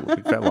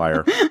 Big fat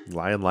liar.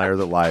 Lying liar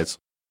that lies.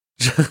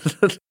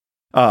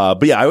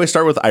 But yeah, I always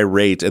start with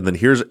irate, and then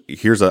here's I'm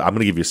going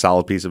to give you a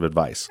solid piece of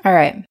advice. All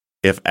right.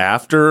 If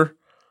after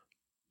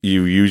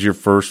you use your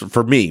first,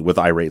 for me with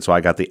irate, so I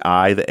got the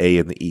I, the A,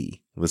 and the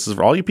E. This is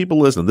for all you people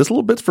listening. This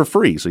little bit's for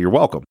free, so you're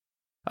welcome.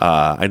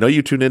 I know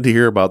you tuned in to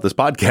hear about this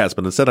podcast,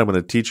 but instead I'm going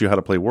to teach you how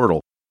to play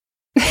Wordle.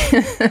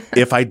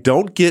 If I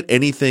don't get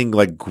anything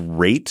like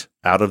great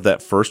out of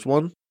that first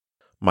one,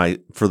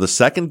 for the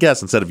second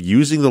guess, instead of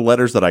using the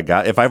letters that I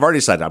got, if I've already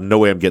decided no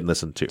way I'm getting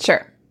this in two,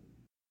 Sure.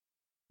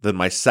 then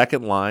my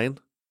second line,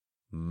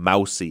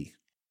 mousy,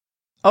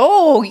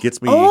 Oh.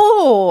 gets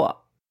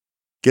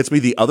me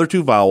the other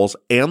two vowels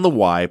and the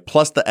Y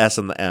plus the S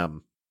and the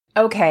M.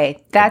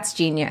 Okay. That's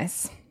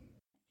genius.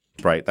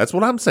 Right. That's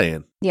what I'm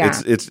saying.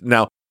 Yeah. It's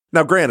now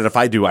granted, if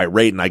I do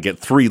irate and I get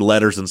three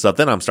letters and stuff,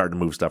 then I'm starting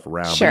to move stuff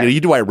around. Sure. But, you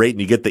do irate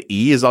and you get the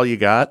E is all you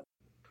got.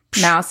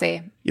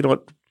 Mousy. You know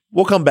what?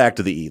 We'll come back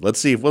to the E. Let's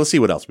see what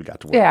else we got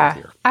to work with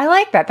here. I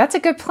like that. That's a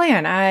good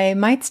plan. I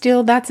might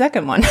steal that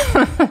second one.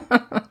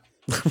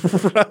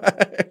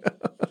 Right.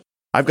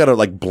 I've got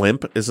a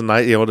blimp is a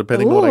nice,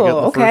 depending on what I get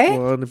in the first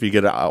one. If you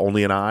get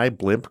only an I,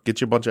 blimp gets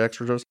you a bunch of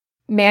extras.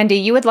 Mandy,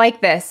 you would like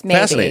this, maybe.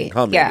 Fascinating,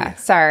 huh, Mandy? Yeah,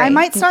 sorry. I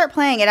might start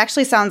playing. It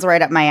actually sounds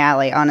right up my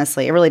alley,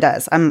 honestly. It really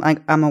does. I'm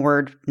a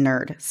word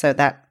nerd, so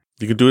that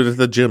you can do it at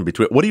the gym.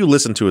 What do you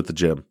listen to at the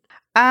gym?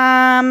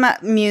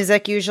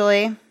 Music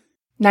usually.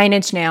 9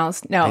 Inch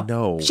Nails. No. I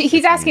know.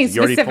 He's asking you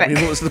already specific. told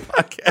me to listen to the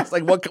podcast.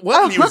 Like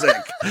what music?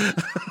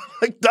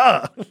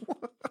 Duh.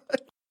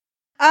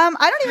 I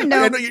don't even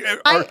know.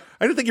 I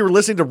didn't think you were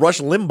listening to Rush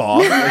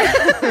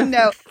Limbaugh.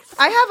 No,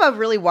 I have a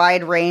really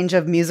wide range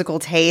of musical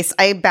tastes.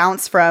 I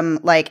bounce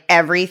from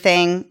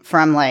everything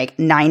from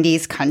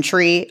 90s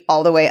country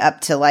all the way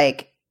up to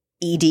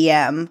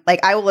EDM.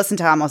 I will listen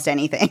to almost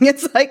anything.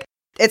 It's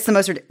the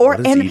most what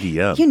is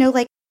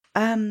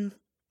EDM?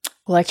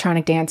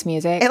 Electronic dance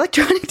music.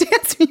 Electronic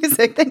dance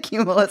music. Thank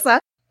you, Melissa.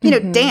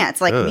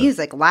 Dance,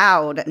 music,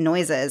 loud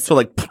noises.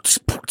 So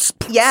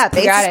yeah,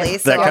 basically.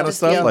 So that kind of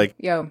stuff, like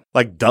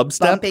dubstep?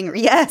 Bumping.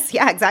 Yes,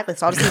 yeah, exactly.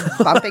 So I'll just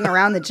be bumping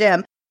around the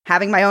gym,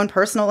 having my own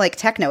personal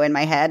techno in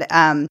my head.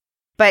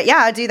 But yeah,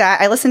 I do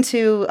that. I listen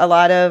to a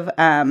lot of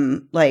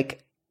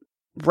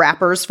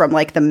rappers from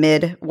the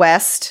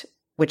Midwest,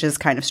 which is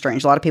kind of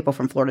strange. A lot of people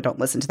from Florida don't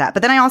listen to that.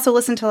 But then I also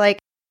listen to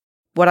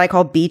what I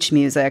call beach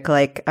music,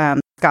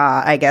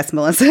 ska. I guess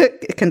Melissa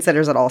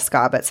considers it all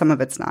ska, but some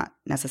of it's not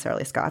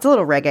necessarily ska. It's a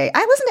little reggae.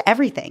 I listen to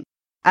everything.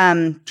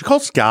 Do you call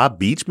ska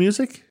beach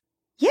music?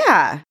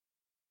 Yeah.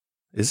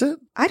 Is it?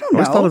 I don't know.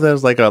 I always thought of that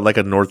as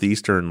a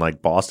northeastern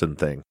Boston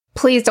thing.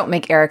 Please don't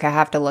make Erica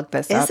have to look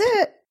this up. Is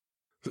it?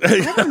 I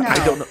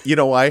don't know. You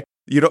know why?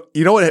 You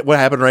know what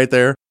happened right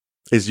there?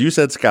 Is you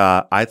said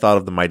ska, I thought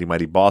of the Mighty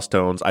Mighty Boss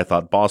Tones. I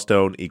thought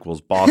Boston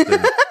equals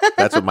Boston.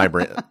 That's what my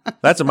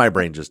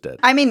brain just did.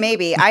 I mean,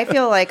 maybe. I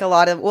feel like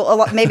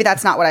maybe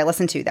that's not what I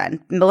listen to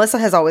then. Melissa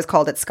has always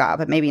called it ska,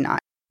 but maybe not.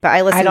 But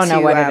I listen to... I don't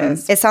know what it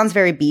is. It sounds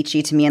very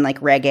beachy to me and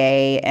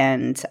reggae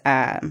and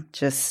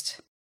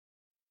just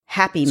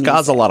happy music.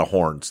 Ska's a lot of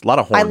horns.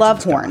 I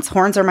love horns.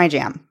 Horns are my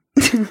jam.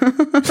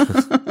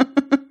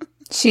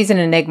 She's an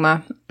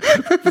enigma.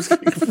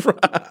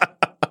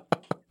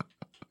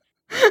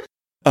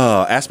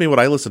 Ask me what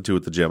I listen to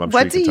at the gym.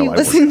 What do you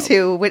listen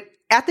to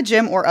at the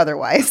gym or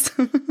otherwise?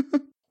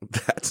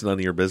 That's none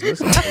of your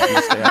business. You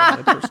stay out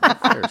of my personal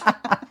affairs.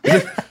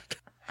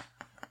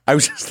 I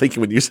was just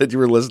thinking when you said you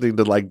were listening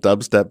to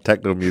dubstep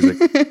techno music,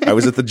 I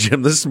was at the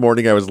gym this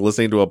morning. I was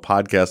listening to a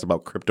podcast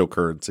about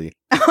cryptocurrency.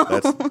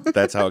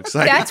 That's how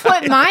excited. That's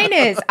what mine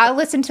is. I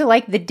listen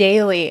to the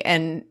daily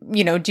and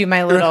do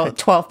my little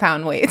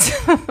 12-pound weights.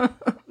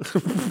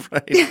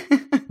 Right.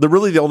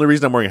 The only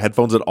reason I'm wearing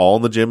headphones at all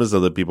in the gym is so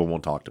that people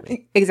won't talk to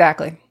me.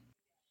 Exactly.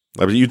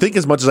 I mean, you'd think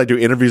as much as I do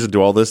interviews and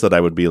do all this that I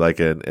would be like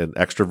an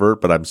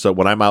extrovert, but I'm so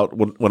when I'm out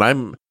when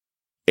I'm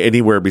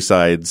anywhere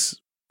besides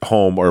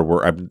home or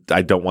where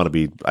I don't want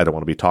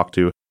to be talked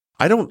to.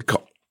 I don't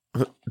call.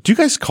 Do you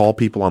guys call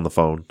people on the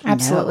phone?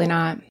 Absolutely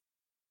not.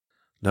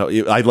 No,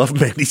 I love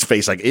Mandy's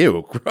face. Like,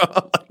 ew.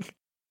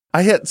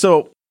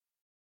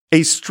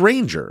 A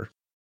stranger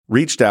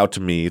reached out to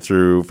me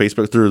through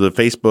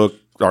Facebook,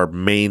 our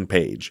main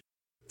page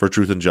for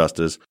Truth and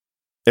Justice,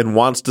 and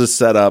wants to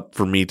set up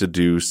for me to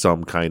do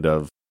some kind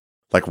of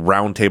like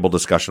roundtable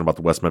discussion about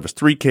the West Memphis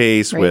 3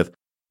 case with,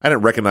 I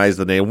didn't recognize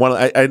the name.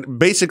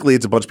 Basically,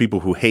 it's a bunch of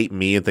people who hate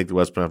me and think the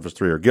West Memphis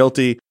 3 are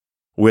guilty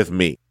with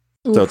me.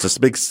 Oof. So it's a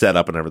big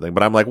setup and everything.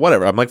 But I'm like,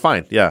 whatever. I'm like,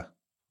 fine. Yeah.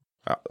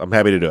 I'm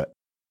happy to do it.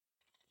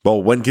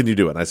 Well, when can you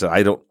do it? And I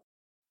said,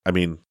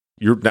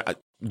 you're not,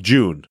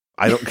 June.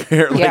 I don't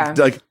care.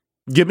 Like,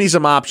 give me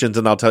some options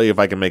and I'll tell you if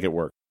I can make it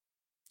work.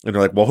 And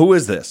they're like, well, who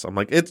is this? I'm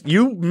like, it's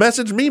you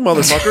message me,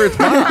 motherfucker. It's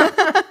mine.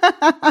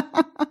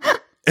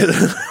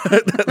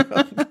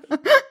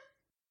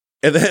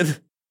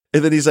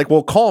 and then he's like,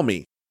 well, call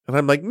me. And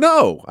I'm like,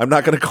 no, I'm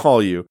not going to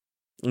call you.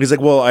 And he's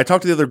like, well, I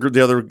talked to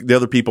the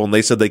other people and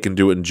they said they can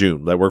do it in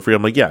June. That work for you?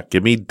 I'm like, yeah,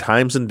 give me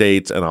times and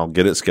dates and I'll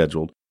get it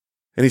scheduled.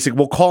 And he's like,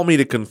 well, call me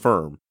to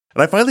confirm.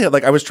 And I finally had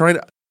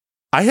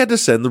I had to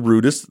send the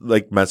rudest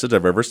message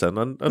I've ever sent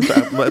on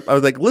I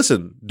was like,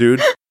 listen,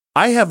 dude,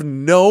 I have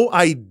no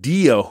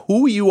idea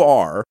who you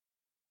are.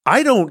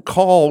 I don't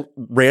call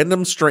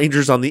random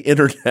strangers on the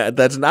internet.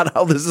 That's not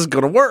how this is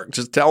going to work.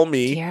 Just tell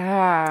me.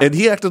 Yeah. And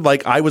he acted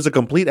like I was a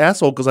complete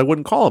asshole because I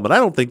wouldn't call him. And I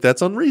don't think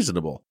that's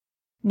unreasonable.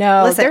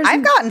 No. Listen,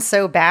 I've gotten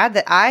so bad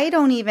that I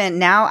don't even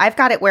now. I've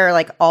got it where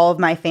all of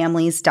my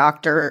family's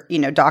doctors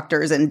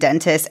and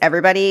dentists,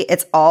 everybody,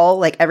 it's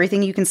all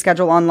everything you can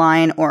schedule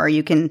online or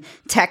you can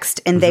text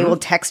and they will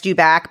text you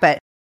back. But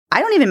I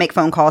don't even make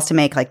phone calls to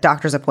make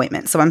doctor's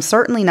appointments. So I'm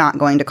certainly not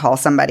going to call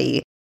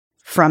somebody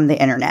from the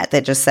internet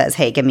that just says,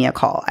 hey, give me a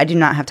call. I do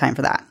not have time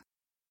for that.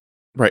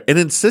 Right. And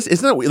isn't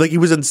that he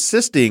was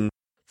insisting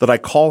that I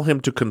call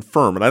him to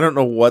confirm. And I don't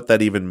know what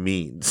that even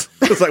means.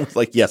 Because I was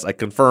like, yes, I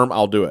confirm,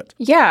 I'll do it.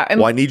 Yeah.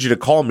 Well, I need you to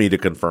call me to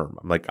confirm.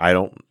 I'm like, I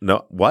don't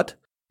know. What?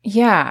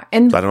 Yeah.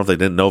 And so I don't know if they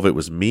didn't know if it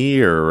was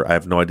me or I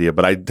have no idea.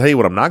 But I tell you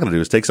what I'm not going to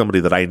do is take somebody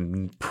that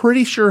I'm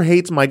pretty sure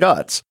hates my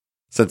guts,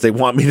 since they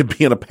want me to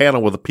be in a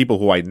panel with the people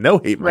who I know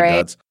hate my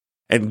guts,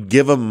 and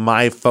give them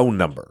my phone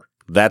number.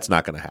 That's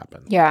not going to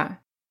happen. Yeah.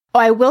 Oh,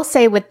 I will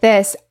say with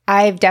this,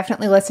 I've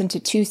definitely listened to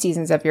 2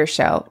 seasons of your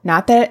show.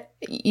 Not that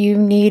you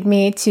need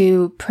me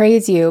to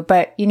praise you,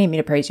 but you need me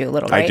to praise you a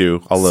little, right? I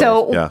do, a little,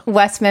 so, yeah.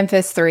 West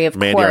Memphis 3, of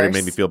Mandy course. already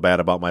made me feel bad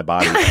about my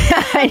body.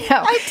 I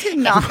know. I did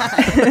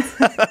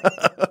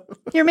not.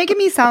 You're making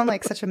me sound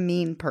like such a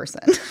mean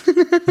person.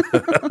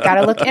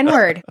 Gotta look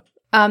inward.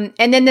 And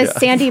then the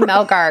Sandy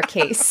Melgar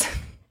case.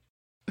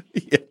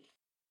 Yeah.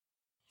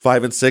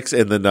 5 and 6,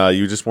 and then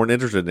you just weren't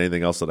interested in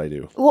anything else that I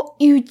do. Well,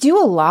 you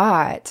do a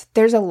lot.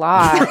 There's a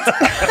lot.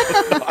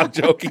 I'm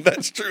joking.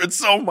 That's true. It's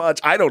so much.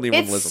 I don't even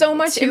listen. It's so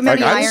much. Too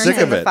many irons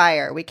in the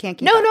fire. We can't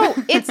keep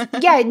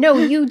No,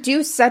 you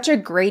do such a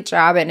great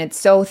job, and it's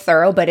so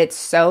thorough, but it's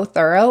so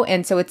thorough,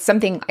 and so it's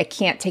something I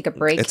can't take a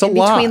break it's a in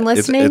lot. Between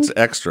listening. It's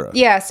extra.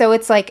 Yeah, so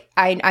it's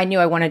I knew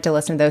I wanted to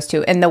listen to those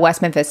 2. And the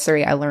West Memphis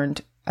 3, I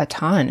learned a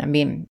ton. I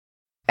mean,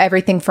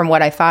 everything from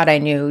what I thought I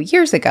knew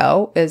years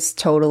ago is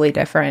totally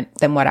different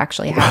than what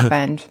actually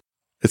happened.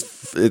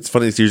 It's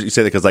funny you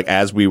say that because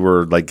as we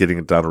were getting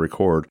it down to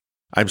record,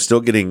 I'm still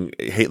getting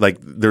hate.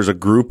 There's a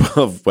group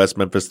of West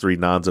Memphis 3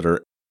 nons that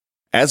are,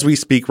 as we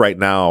speak right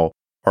now,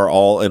 are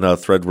all in a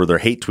thread where they're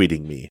hate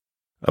tweeting me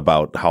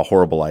about how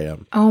horrible I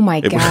am. Oh my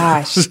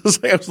gosh!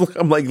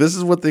 I'm like, this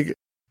is what you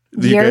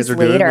guys are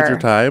doing with your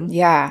time.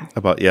 Yeah.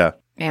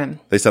 Man.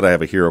 They said I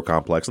have a hero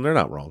complex, and they're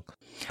not wrong.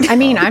 I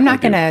mean, I'm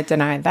not going to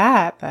deny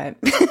that, but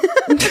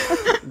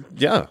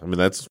yeah, I mean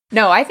that's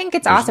I think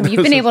it's awesome.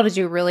 You've been able to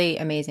do really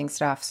amazing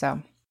stuff,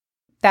 so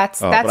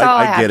that's all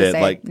I have to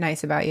say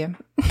nice about you.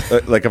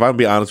 If I'm gonna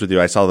be honest with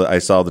you, I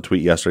saw the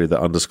tweet yesterday that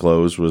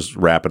Undisclosed was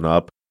wrapping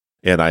up,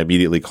 and I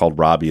immediately called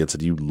Robbie and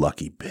said, "You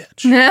lucky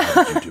bitch,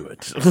 how did you do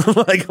it?"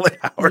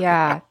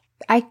 Yeah.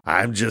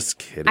 I'm just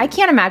kidding. I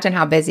can't imagine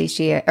how busy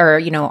she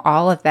or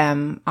all of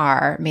them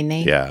are. I mean,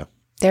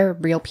 they're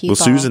real people.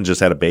 Well, Susan just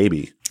had a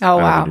baby. Oh,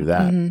 wow. I never knew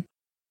that. Mm-hmm.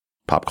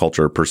 Pop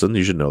culture person,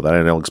 you should know that.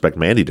 I don't expect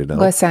Mandy to know.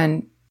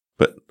 Listen,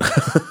 but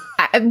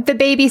the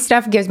baby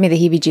stuff gives me the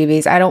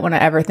heebie-jeebies. I don't want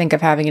to ever think of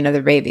having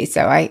another baby,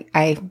 so I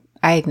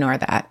ignore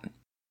that.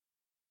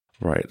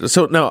 Right.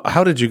 So now,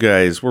 how did you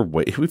guys?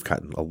 We've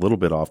gotten a little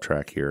bit off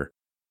track here.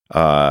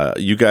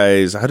 You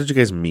guys, how did you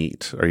guys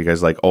meet? Are you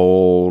guys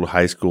old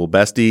high school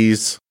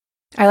besties?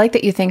 I like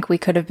that you think we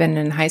could have been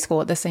in high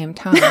school at the same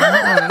time.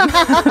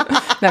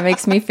 That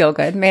makes me feel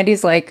good.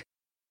 Mandy's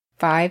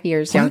 5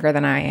 years younger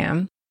than I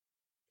am.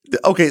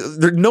 Okay,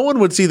 no one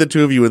would see the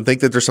two of you and think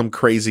that there's some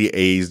crazy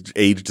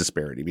age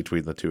disparity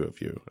between the two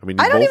of you. I mean,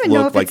 you I don't both even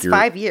know if it's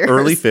 5 years.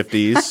 Early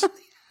 50s.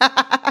 I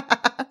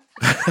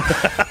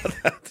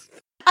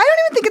don't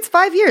even think it's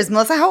 5 years.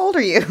 Melissa, how old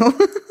are you?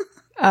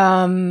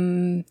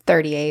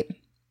 38.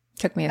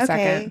 Took me a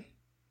second.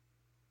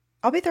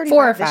 I'll be 35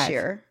 4 or this 5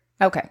 year.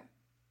 Okay.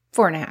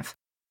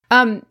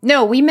 4.5.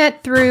 No, we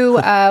met through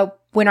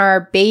when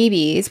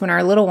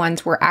our little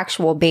ones were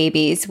actual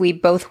babies. We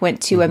both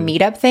went to a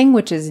meetup thing,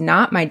 which is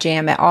not my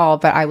jam at all,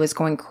 but I was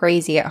going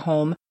crazy at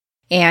home.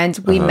 And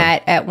we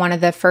met at one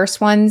of the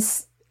first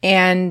ones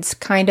and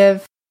kind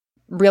of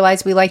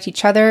realized we liked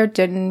each other,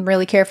 didn't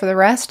really care for the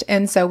rest.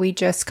 And so we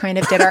just kind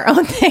of did our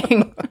own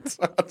thing.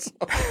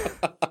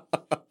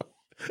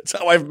 That's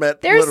how I've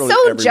met They're literally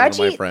so every judgy.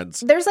 one of my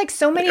friends. There's like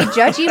so many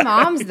judgy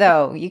moms,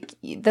 though.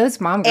 Those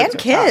mom groups And are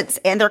kids.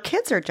 tough. And their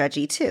kids are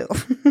judgy, too.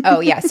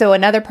 Oh, yeah. So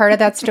another part of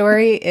that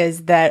story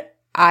is that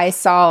I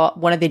saw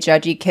one of the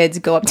judgy kids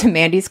go up to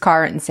Mandy's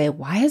car and say,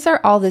 "Why is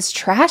there all this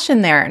trash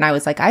in there?" And I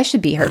was like, I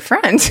should be her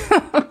friend.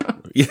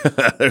 Yeah,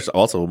 there's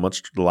also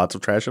lots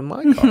of trash in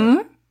my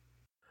car.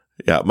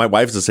 Yeah, my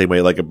wife's the same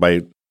way. Like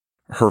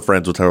her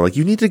friends will tell her, like,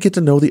 you need to get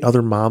to know the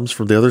other moms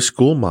from the other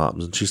school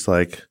moms. And she's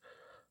like,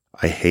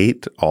 I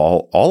hate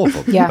all of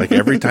them. Yeah. Like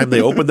every time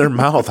they open their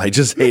mouth, I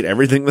just hate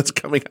everything that's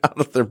coming out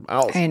of their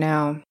mouth. I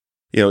know.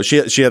 You know,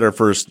 she had her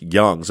first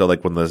young. So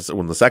like when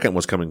the second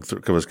was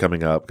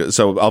coming up.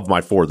 So of my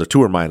 4, the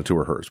 2 are mine and 2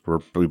 are hers.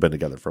 We've been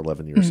together for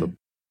 11 years, so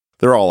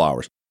they're all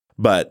ours.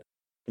 But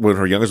when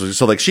her youngest was,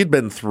 so like she'd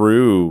been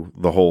through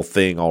the whole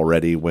thing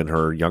already when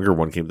her younger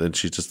one came. Then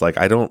she's just like,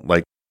 I don't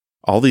like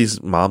all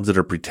these moms that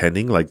are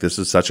pretending like this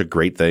is such a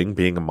great thing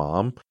being a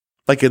mom.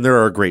 Like, and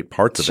there are great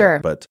parts of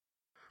it, but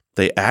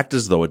they act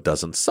as though it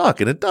doesn't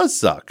suck, and it does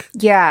suck.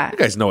 Yeah, you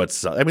guys know it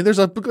sucks. I mean, there's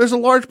a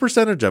large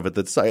percentage of it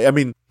that's. I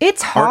mean,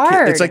 it's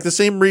hard. It's like the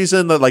same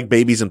reason that like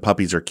babies and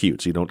puppies are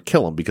cute, so you don't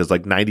kill them because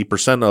like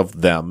 90%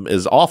 of them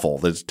is awful.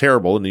 That's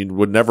terrible, and you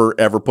would never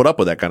ever put up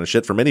with that kind of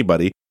shit from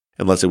anybody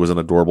unless it was an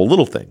adorable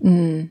little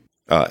thing.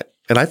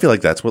 And I feel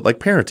like that's what like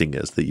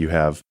parenting is. That you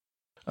have.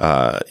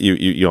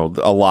 You know,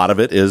 a lot of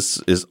it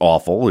is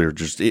awful. You're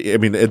just, I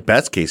mean, at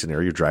best case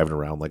scenario, you're driving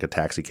around like a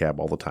taxi cab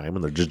all the time,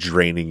 and they're just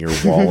draining your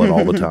wallet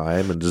all the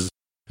time, and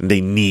they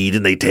need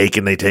and they take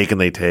and they take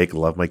and they take.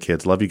 Love my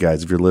kids, love you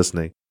guys if you're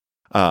listening.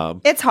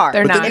 It's hard.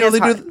 They're not.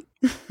 Then,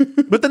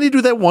 but then you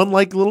do that one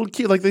like little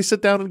kid, like they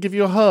sit down and give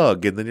you a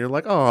hug, and then you're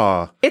like,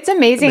 oh. It's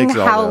amazing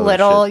how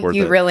little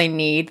you it. really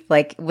need.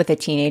 Like with a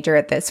teenager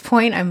at this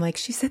point, I'm like,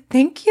 she said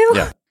thank you.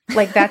 Yeah.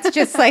 Like that's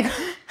just like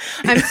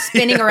I'm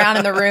spinning around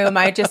in the room.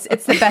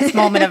 It's the best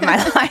moment of my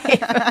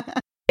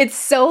life. It's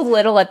so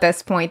little at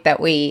this point that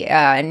we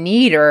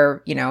need,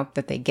 or you know,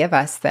 that they give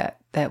us that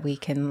we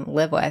can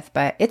live with.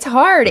 But it's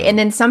hard. And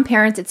then some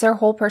parents, it's their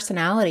whole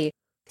personality.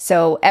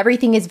 So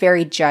everything is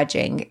very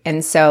judging.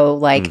 And so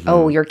like,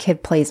 oh, your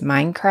kid plays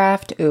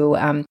Minecraft.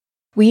 Ooh,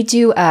 we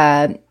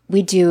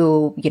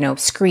do, you know,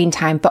 screen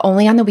time, but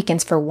only on the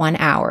weekends for 1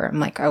 hour. I'm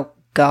like, oh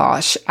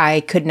gosh, I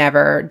could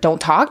never,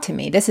 don't talk to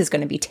me. This is going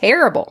to be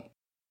terrible.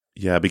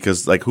 Yeah,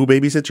 because like who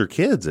babysits your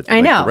kids?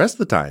 I know. The rest of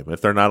the time, if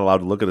they're not allowed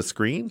to look at a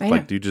screen,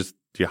 like do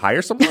you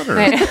hire someone or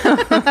like,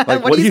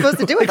 what are you supposed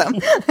to do with them?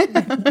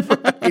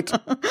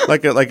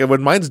 Right. Like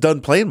when mine's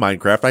done playing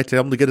Minecraft, I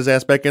tell him to get his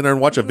ass back in there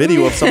and watch a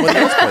video of someone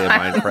else playing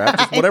Minecraft.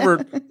 Just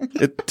whatever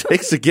it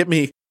takes to get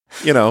me,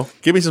 you know,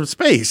 give me some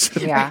space.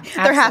 Yeah,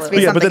 there has to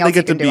be something else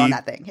you can do on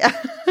that thing.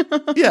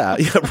 Yeah,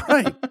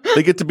 right.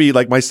 They get to be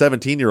like my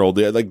 17-year-old.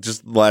 Like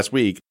just last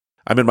week,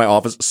 I'm in my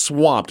office,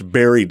 swamped,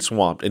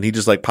 and he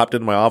just like popped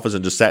into my office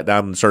and just sat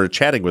down and started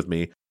chatting with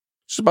me,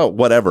 just about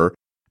whatever.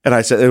 And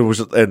I said it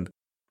was, and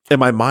in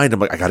my mind, I'm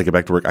like, I got to get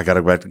back to work. I got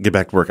to get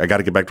back to work. I got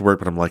to get back to work.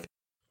 But I'm like,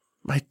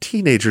 my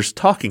teenager's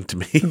talking to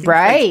me,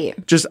 right?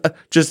 Like,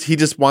 just he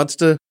just wants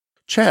to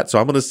chat, so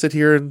I'm going to sit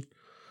here and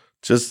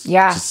just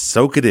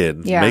soak it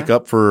in, make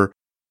up for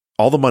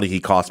all the money he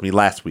cost me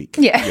last week.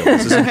 Yeah, you know,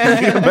 this is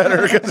even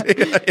better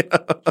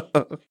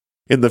because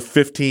in the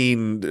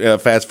 15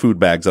 fast food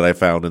bags that I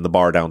found in the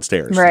bar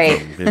downstairs, right?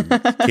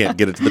 Can't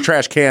get it to the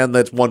trash can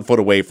that's 1 foot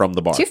away from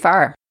the bar. Too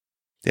far.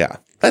 Yeah,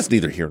 that's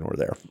neither here nor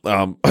there.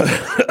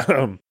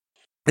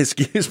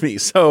 Excuse me.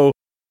 So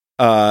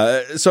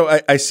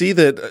I see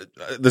that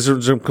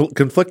there's some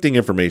conflicting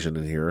information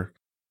in here.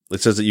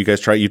 It says that you guys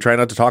try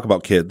not to talk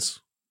about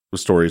kids with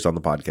stories on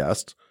the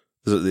podcast.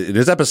 It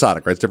is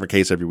episodic, right? It's a different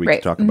case every week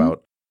to talk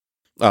about.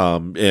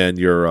 And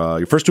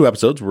your first 2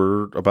 episodes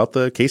were about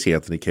the Casey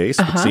Anthony case.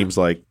 It seems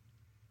like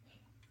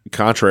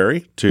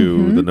contrary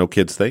to the no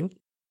kids thing.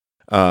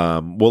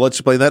 We'll let you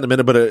explain that in a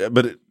minute.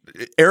 But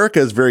Erica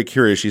is very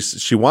curious.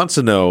 She wants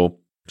to know.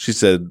 She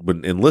said,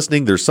 when in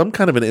listening, there's some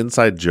kind of an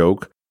inside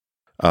joke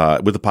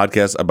with the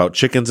podcast about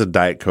chickens and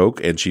Diet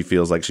Coke, and she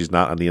feels like she's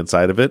not on the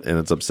inside of it, and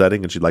it's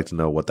upsetting, and she'd like to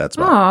know what that's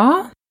about.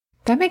 Aw,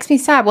 that makes me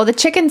sad. Well, the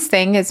chickens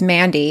thing is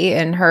Mandy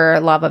and her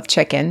love of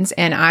chickens,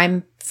 and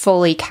I'm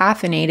fully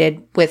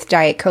caffeinated with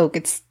Diet Coke.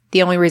 It's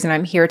the only reason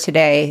I'm here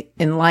today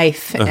in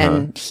life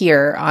and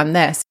here on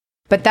this.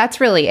 But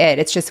that's really it.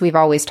 It's just we've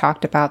always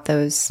talked about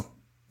those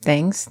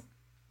things.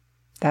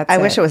 I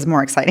wish it was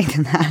more exciting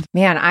than that.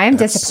 Man, I am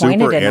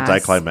disappointed super in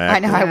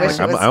anticlimactic. I know. I wish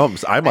it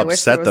was. I'm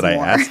upset that I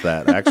asked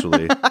that.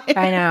 Actually,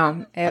 I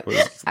know.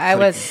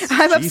 I'm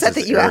upset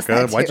that you asked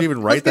that too. Why'd you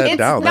even write that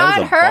down?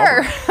 Not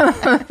that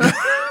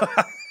was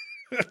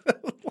her.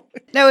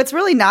 No, it's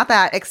really not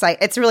that exciting.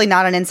 It's really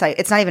not an inside.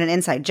 It's not even an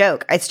inside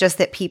joke. It's just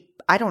that people.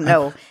 I don't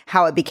know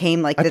how it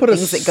became like I the put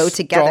things that go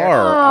together.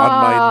 star on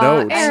my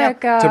notes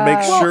Erica. to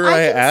make sure Well,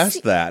 I can asked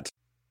see- that.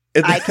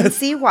 I can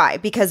see why,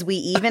 because we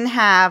even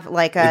have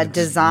like a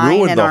design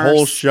ruined in the our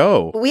whole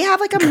show. We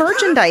have like a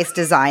merchandise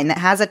design that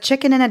has a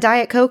chicken and a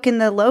Diet Coke in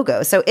the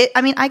logo. So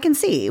I can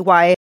see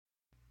why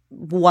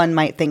one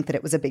might think that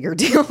it was a bigger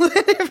deal than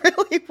it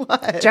really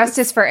was.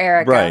 Justice for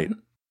Erica. Right.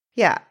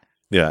 Yeah.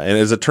 Yeah, and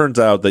as it turns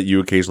out that you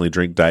occasionally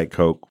drink Diet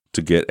Coke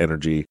to get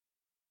energy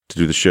to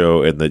do the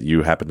show, and that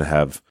you happen to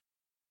have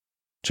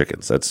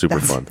chickens. That's super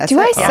fun. Do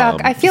I right, yeah.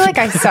 suck? I feel like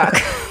I suck.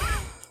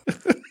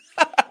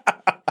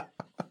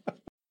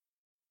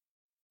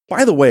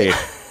 By the way,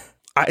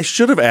 I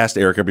should have asked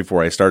Erica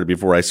before I started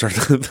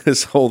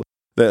this whole.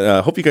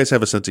 Hope you guys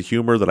have a sense of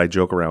humor that I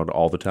joke around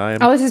all the time.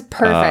 Oh, this is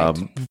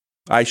perfect.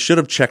 I should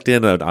have checked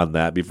in on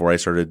that before I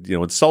started,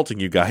 insulting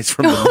you guys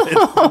from the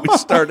minute when we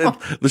started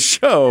the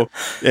show.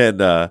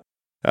 And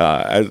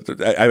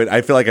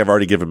I feel like I've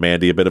already given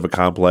Mandy a bit of a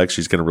complex.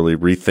 She's going to really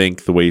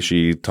rethink the way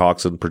she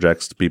talks and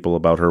projects to people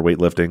about her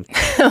weightlifting.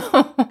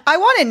 I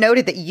want it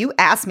noted that you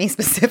asked me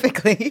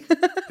specifically.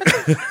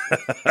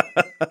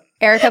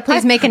 Erica,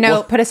 please make a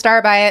note. Put a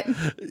star by it.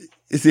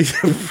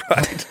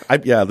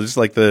 Right. Just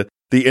like the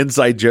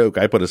inside joke,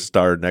 I put a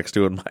star next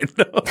to in my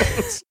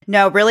notes.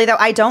 No, really though,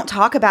 I don't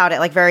talk about it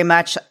like very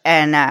much,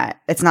 and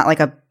it's not like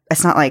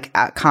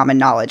a common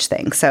knowledge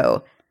thing.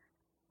 So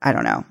I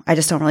don't know. I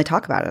just don't really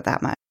talk about it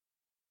that much.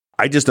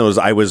 I just noticed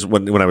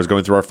when I was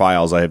going through our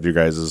files, I have your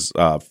guys'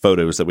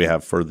 photos that we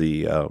have for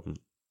the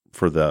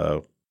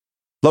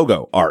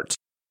logo art,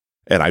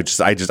 and I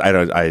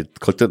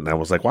clicked it and I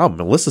was like, wow,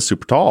 Melissa's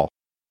super tall.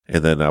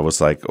 And then I was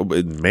like, oh,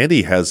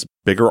 Mandy has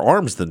bigger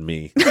arms than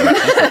me. She's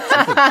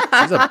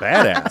a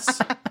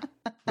badass.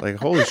 Like,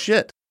 holy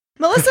shit.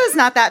 Melissa is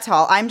not that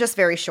tall. I'm just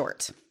very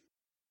short.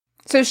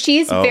 So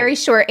she's very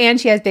short and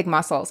she has big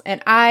muscles,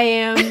 and I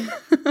am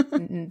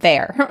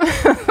there.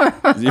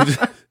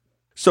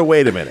 So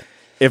wait a minute.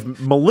 If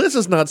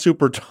Melissa's not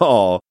super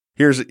tall,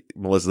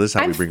 Melissa, this is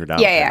how we bring her down.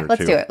 Yeah.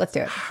 Let's do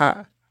it.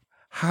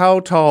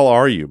 How tall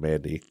are you,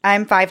 Mandy?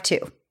 I'm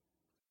 5'2".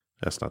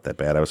 That's not that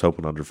bad. I was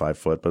hoping under 5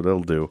 foot, but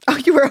it'll do. Oh,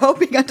 you were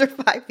hoping under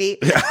 5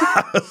 feet?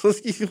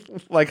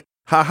 Like,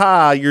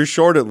 haha, you're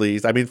short at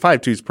least. I mean,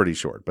 5'2" is pretty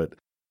short, but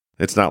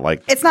it's not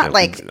like... It's not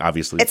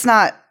obviously. It's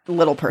not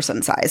little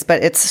person size,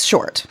 but it's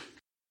short.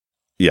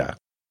 Yeah.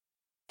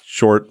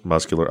 Short,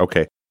 muscular.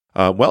 Okay.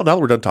 Well, now that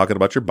we're done talking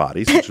about your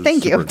bodies, which is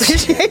Thank you.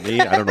 Appreciate me.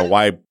 I don't know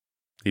why,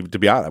 to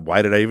be honest,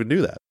 why did I even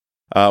do that?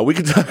 We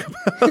can talk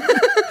about...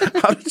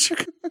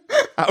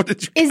 How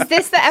did you? Is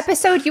this the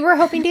episode you were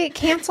hoping to get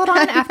canceled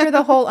on after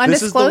the whole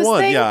undisclosed This is the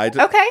one. thing? Yeah,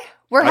 okay,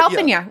 we're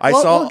helping you.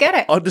 We'll get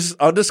it.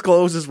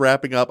 Undisclosed is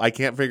wrapping up. I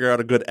can't figure out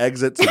a good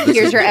exit. So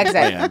Here's your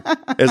exit.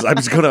 Is I'm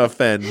just going to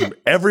offend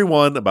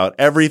everyone about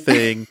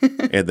everything,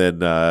 and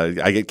then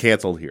I get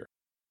canceled here.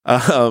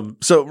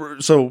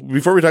 So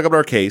before we talk about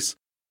our case,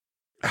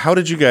 how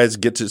did you guys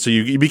get to? So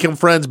you become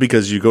friends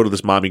because you go to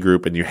this mommy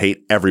group and you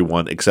hate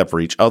everyone except for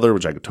each other,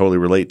 which I could totally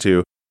relate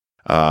to.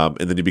 And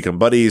then you become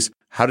buddies.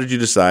 How did you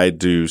decide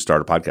to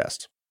start a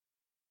podcast?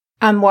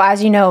 Well,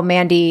 as you know,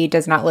 Mandy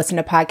does not listen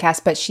to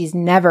podcasts, but she's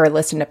never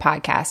listened to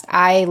podcasts.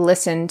 I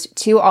listened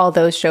to all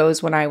those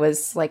shows when I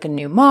was like a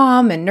new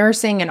mom and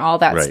nursing and all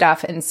that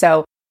stuff. And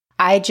so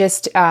I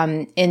just,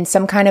 in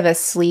some kind of a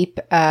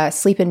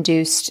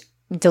sleep-induced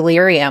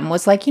delirium,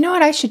 was like, you know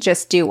what, I should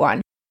just do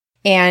one.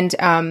 And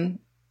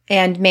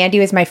Mandy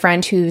was my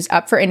friend who's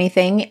up for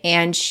anything,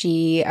 and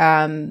she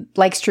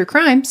likes true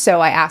crime. So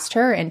I asked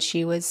her, and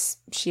she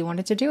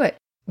wanted to do it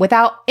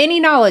without any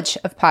knowledge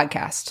of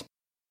podcast.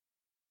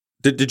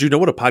 Did you know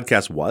what a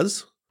podcast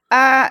was?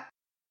 Yeah,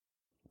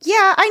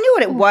 I knew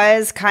what it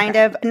was, kind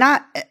of.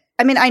 Not,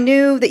 I mean, I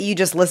knew that you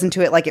just listened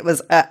to it like it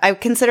was, I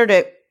considered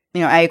it,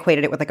 I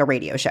equated it with like a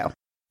radio show.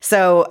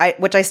 So,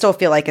 which I still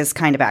feel like is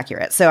kind of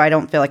accurate. So I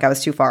don't feel like I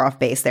was too far off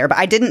base there. But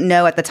I didn't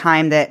know at the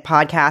time that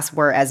podcasts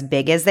were as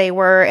big as they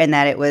were, and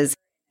that it was,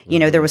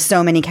 there was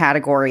so many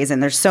categories,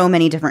 and there's so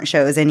many different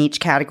shows in each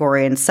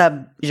category and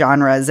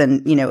subgenres,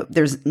 and,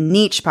 there's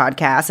niche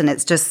podcasts, and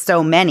it's just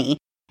so many.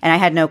 And I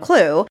had no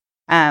clue.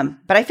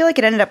 But I feel like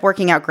it ended up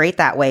working out great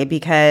that way,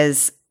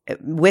 because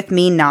with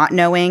me not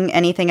knowing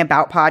anything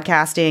about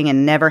podcasting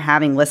and never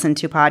having listened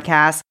to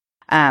podcasts,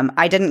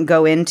 I didn't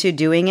go into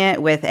doing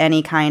it with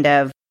any kind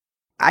of,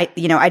 I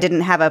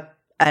didn't have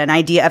an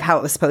idea of how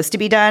it was supposed to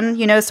be done,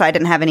 so I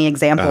didn't have any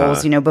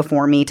examples,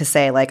 before me to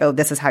say like, oh,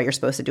 this is how you're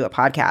supposed to do a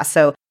podcast.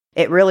 So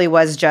it really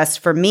was just,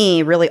 for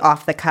me, really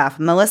off the cuff.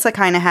 Melissa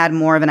kind of had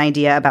more of an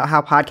idea about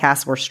how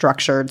podcasts were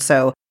structured.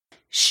 So,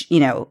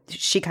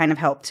 she kind of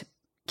helped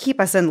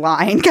keep us in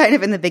line kind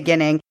of in the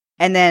beginning.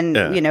 And then,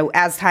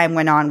 as time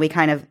went on, we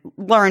kind of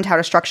learned how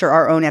to structure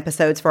our own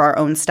episodes for our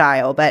own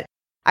style. But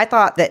I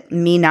thought that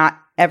me not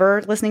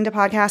ever listening to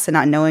podcasts and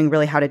not knowing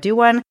really how to do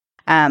one,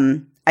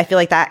 I feel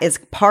like that is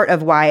part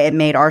of why it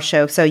made our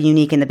show so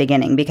unique in the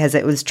beginning, because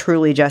it was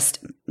truly just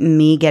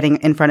me getting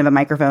in front of a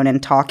microphone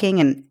and talking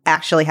and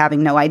actually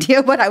having no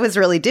idea what I was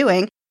really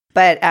doing.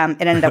 But it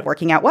ended up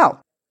working out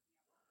well.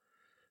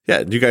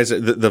 Yeah, you guys,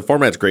 the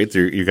format's great.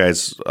 You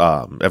guys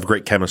have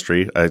great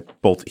chemistry,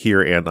 both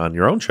here and on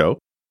your own show.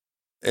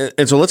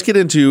 And so let's get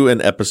into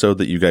an episode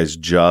that you guys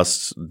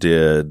just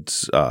did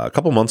a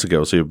couple months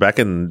ago. So back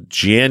in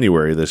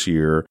January this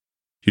year,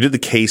 you did the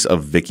case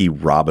of Vicki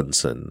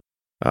Robinson,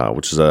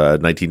 which is a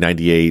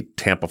 1998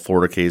 Tampa,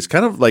 Florida case.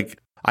 Kind of like,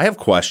 I have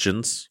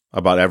questions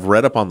about it. I've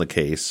read up on the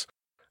case.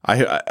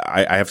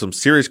 I have some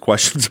serious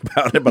questions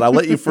about it, but I'll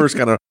let you first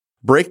kind of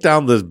break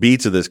down the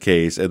beats of this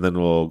case, and then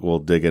we'll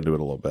dig into it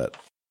a little bit.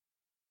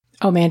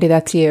 Oh, Mandy,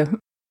 that's you.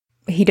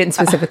 He didn't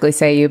specifically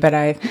say you,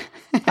 but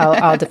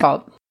I'll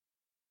default.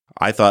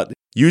 I thought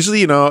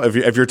usually,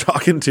 if you're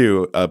talking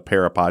to a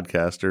pair of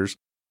podcasters,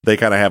 they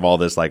kind of have all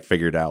this like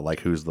figured out, like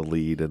who's the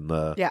lead and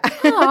the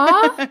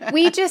Aww,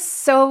 we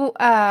just so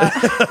well.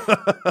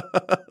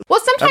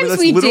 Sometimes that's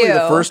we literally do.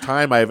 The first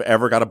time I've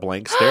ever got a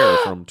blank stare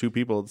from two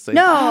people at the same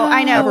time. No,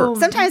 I know. Ever.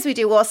 Sometimes we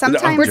do. Well,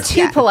 sometimes we're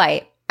too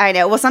polite. I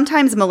know. Well,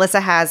 sometimes Melissa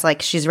has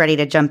like she's ready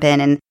to jump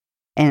in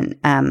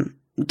and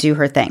do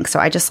her thing. So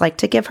I just like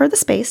to give her the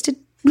space to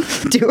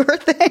do her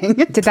thing.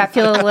 Did that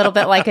feel a little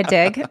bit like a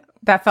dig?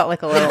 That felt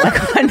like a little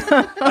like one.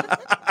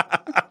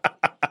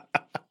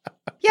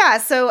 Yeah.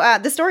 So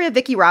the story of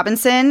Vicki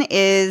Robinson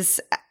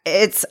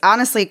it's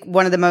honestly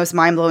one of the most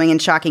mind-blowing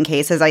and shocking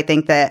cases I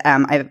think that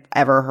I've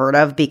ever heard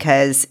of,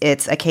 because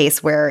it's a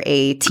case where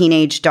a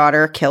teenage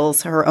daughter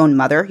kills her own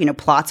mother,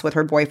 plots with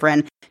her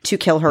boyfriend to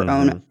kill her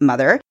own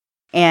mother.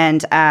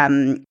 And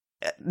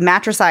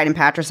matricide and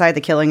patricide,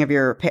 the killing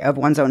of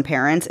one's own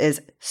parents,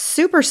 is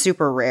super,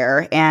 super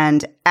rare.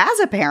 And as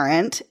a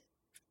parent,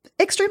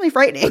 extremely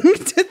frightening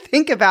to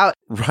think about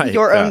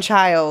your own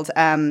child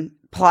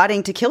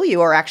plotting to kill you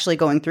or actually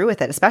going through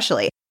with it,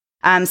 especially.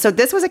 So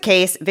this was a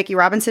case. Vicki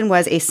Robinson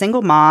was a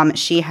single mom.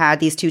 She had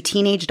these two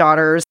teenage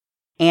daughters,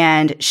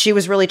 and she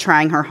was really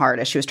trying her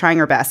hardest. She was trying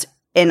her best.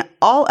 In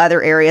all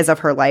other areas of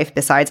her life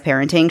besides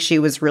parenting, she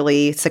was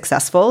really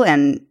successful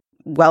and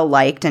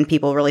well-liked, and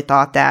people really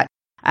thought that,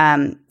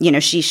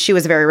 she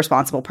was a very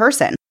responsible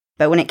person.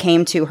 But when it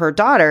came to her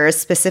daughters,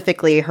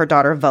 specifically her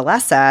daughter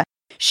Melissa,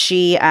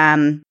 she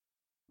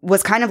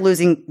was kind of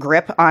losing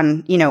grip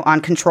on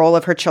control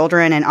of her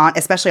children, and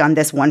especially on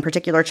this one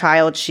particular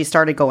child. She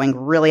started going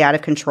really out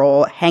of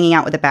control, hanging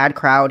out with a bad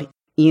crowd.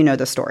 You know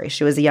the story.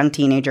 She was a young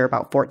teenager,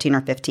 about 14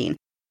 or 15.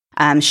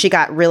 She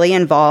got really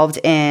involved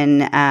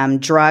in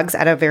drugs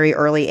at a very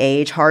early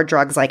age, hard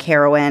drugs like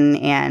heroin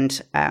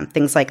and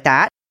things like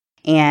that.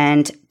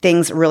 And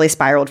things really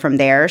spiraled from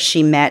there.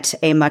 She met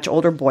a much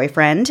older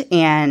boyfriend,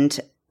 and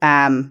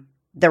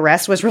the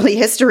rest was really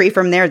history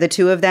from there. The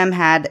two of them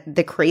had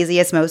the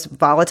craziest, most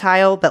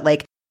volatile, but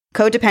like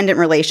codependent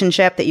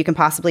relationship that you can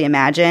possibly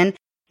imagine.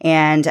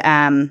 And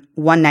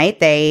one night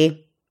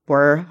they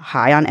were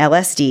high on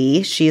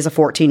LSD. She's a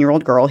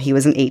 14-year-old girl. He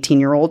was an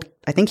 18-year-old.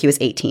 I think he was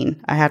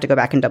 18. I have to go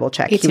back and double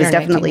check. He was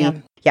definitely,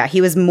 19, yeah, he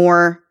was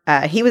more,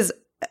 he was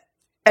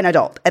an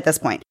adult at this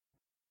point.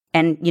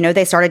 And,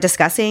 they started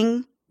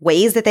discussing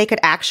ways that they could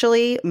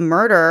actually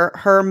murder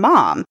her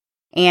mom.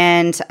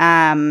 And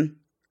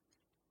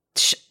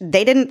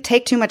they didn't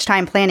take too much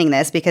time planning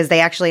this, because they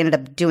actually ended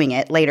up doing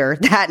it later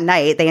that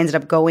night. They ended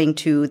up going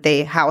to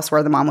the house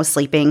where the mom was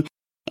sleeping,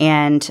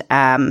 and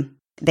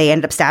they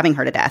ended up stabbing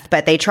her to death.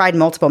 But they tried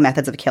multiple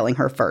methods of killing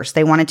her first.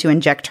 They wanted to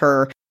inject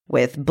her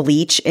with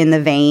bleach in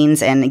the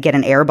veins and get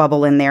an air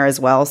bubble in there as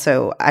well.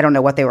 So I don't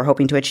know what they were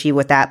hoping to achieve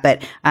with that,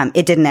 but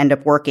it didn't end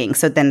up working.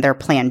 So then their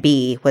plan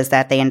B was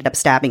that they ended up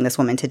stabbing this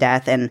woman to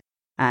death, and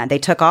they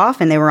took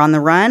off and they were on the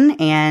run,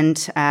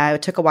 and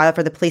it took a while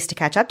for the police to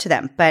catch up to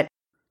them. But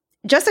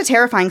just a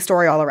terrifying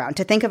story all around,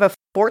 to think of a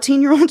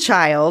 14-year-old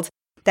child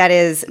that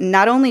is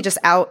not only just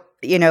out,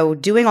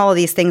 doing all of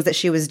these things that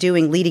she was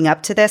doing leading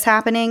up to this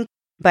happening,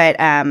 but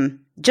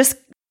just,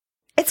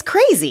 it's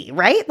crazy,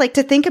 right? Like,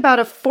 to think about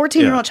a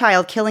 14-year-old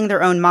child killing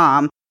their own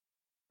mom,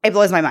 it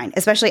blows my mind,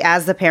 especially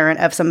as the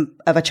parent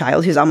of a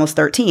child who's almost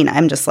 13.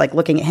 I'm just like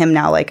looking at him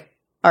now like,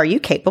 are you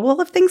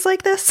capable of things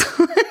like this?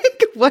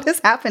 Like, what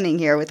is happening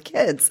here with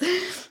kids?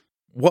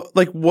 What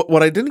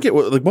I didn't get,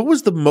 what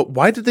was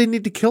why did they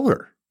need to kill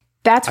her?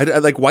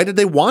 Why did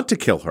they want to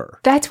kill her?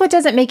 That's what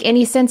doesn't make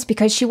any sense,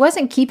 because she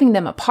wasn't keeping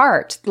them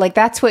apart. Like,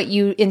 that's what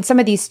in some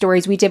of these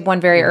stories, we did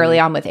one very early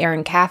on with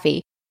Erin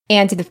Caffey,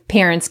 and the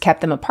parents kept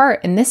them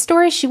apart. In this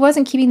story, she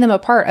wasn't keeping them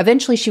apart.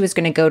 Eventually, she was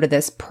going to go to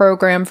this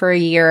program for a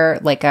year,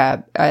 like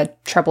a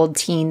troubled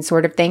teen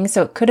sort of thing.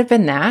 So it could have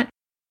been that.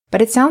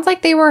 But it sounds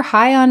like they were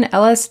high on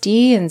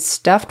LSD and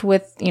stuffed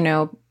with,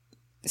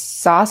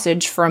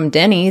 sausage from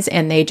Denny's,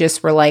 and they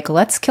just were like,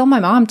 let's kill my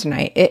mom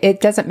tonight.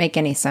 It doesn't make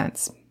any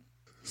sense.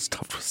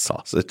 Stuffed with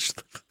sausage.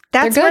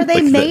 That's where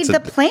they made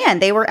the plan.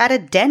 They were at a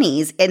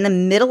Denny's in the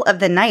middle of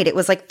the night. It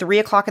was like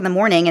 3:00 in the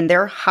morning, and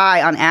they're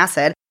high on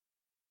acid,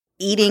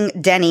 eating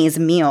Denny's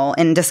meal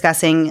and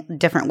discussing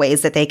different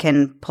ways that they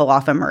can pull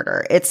off a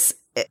murder. It's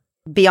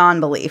beyond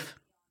belief.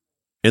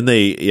 And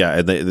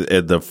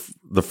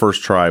the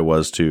first try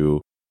was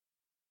to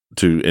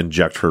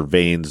inject her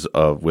veins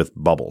with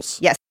bubbles.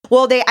 Yes.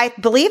 Well, I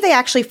believe they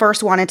actually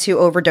first wanted to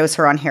overdose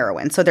her on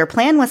heroin. So their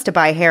plan was to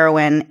buy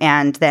heroin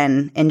and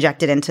then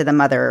inject it into the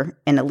mother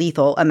in a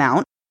lethal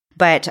amount.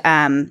 But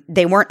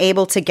they weren't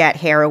able to get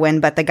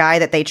heroin. But the guy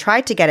that they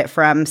tried to get it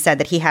from said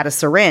that he had a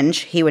syringe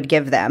he would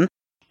give them,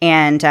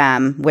 and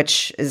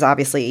which is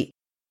obviously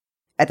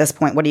at this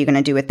point, what are you going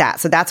to do with that?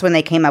 So that's when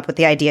they came up with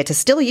the idea to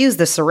still use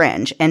the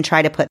syringe and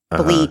try to put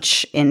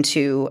bleach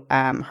into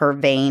her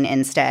vein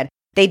instead.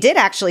 They did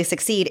actually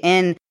succeed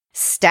in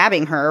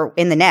stabbing her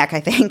in the neck, I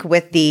think,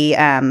 with the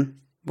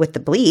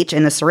bleach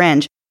in the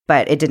syringe,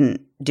 but it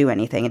didn't do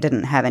anything. It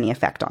didn't have any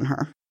effect on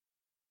her.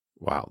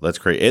 Wow, that's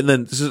great. And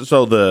then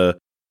so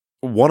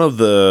one of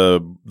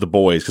the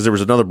boys, because there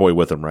was another boy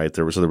with him, right?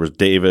 There was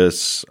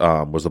Davis,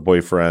 was the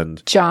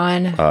boyfriend,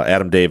 John,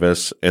 Adam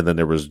Davis, and then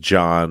there was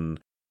John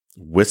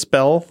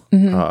Wispel,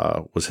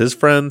 was his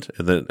friend,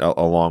 and then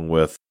along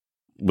with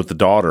the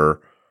daughter.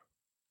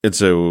 And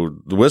so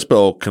the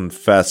Wispel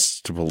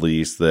confessed to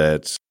police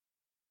that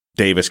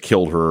Davis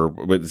killed her.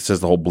 It says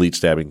the whole bleach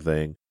stabbing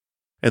thing.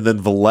 And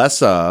then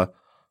Melissa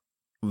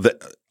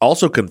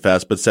also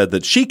confessed, but said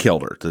that she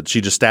killed her, that she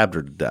just stabbed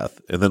her to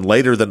death. And then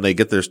later, they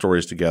get their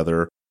stories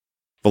together.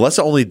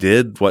 Melissa only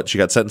did she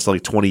got sentenced to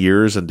like 20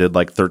 years and did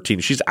like 13.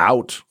 She's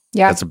out.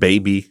 Yeah. That's a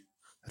baby.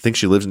 I think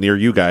she lives near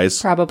you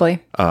guys.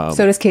 Probably. So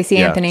does Casey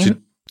Anthony.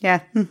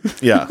 Yeah.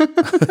 Yeah. Yeah.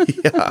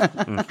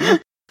 Mm-hmm.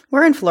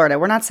 We're in Florida.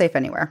 We're not safe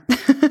anywhere.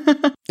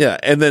 Yeah.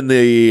 And then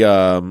the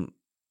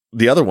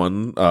other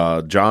one,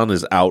 John,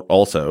 is out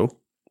also.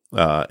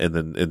 And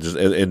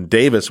then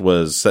Davis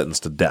was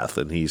sentenced to death,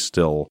 and he's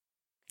still,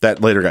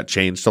 that later got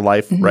changed to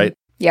life, right?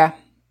 Yeah.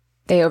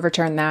 They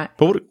overturned that.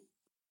 But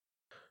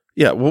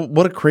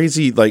what a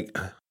crazy,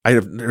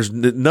 there's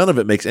none of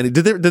it makes any,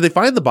 did they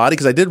find the body?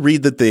 Because I did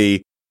read that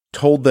they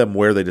told them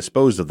where they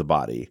disposed of the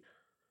body.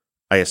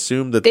 I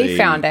assume that they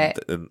found it.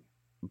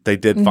 They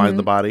did find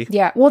the body?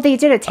 Yeah. Well, they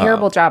did a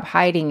terrible job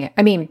hiding it.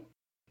 I mean,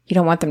 you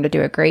don't want them to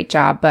do a great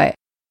job, but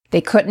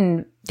they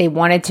couldn't, they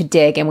wanted to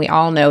dig, and we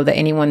all know that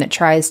anyone that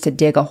tries to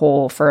dig a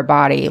hole for a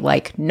body,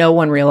 no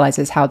one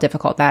realizes how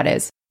difficult that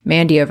is.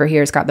 Mandy over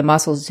here has got the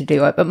muscles to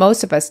do it, but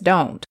most of us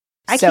don't.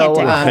 I can't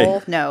dig a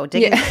hole. No,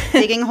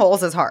 digging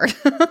holes is hard.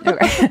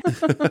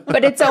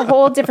 But it's a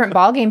whole different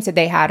ballgame. So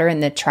they had her in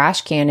the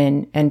trash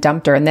can and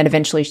dumped her, and then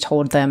eventually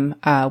told them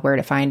where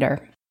to find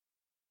her.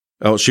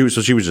 Oh, she was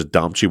just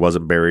dumped. She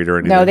wasn't buried or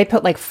anything. No, they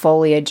put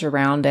foliage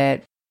around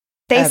it.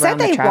 They said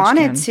they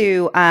wanted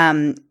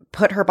to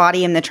put her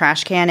body in the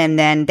trash can, and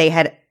then they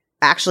had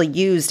actually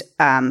used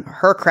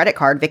her credit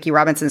card, Vicki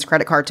Robinson's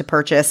credit card, to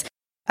purchase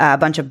a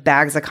bunch of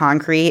bags of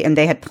concrete, and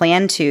they had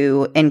planned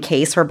to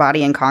encase her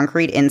body in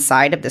concrete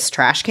inside of this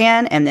trash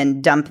can and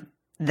then dump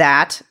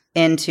that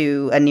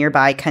into a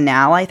nearby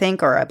canal, I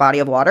think, or a body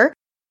of water,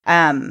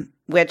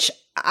 which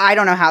I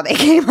don't know how they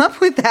came up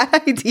with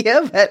that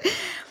idea, but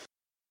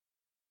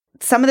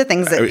some of the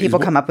things that people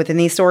come up with in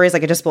these stories,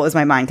 it just blows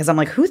my mind, because I'm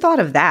like, who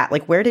thought of that?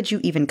 Where did you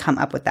even come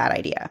up with that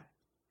idea?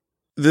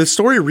 The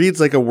story reads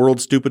like a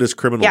World's Stupidest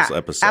Criminals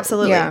episode.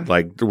 Absolutely. Yeah.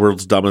 Like the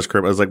World's Dumbest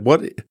Criminals. I was like,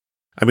 what?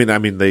 I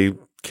mean, they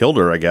killed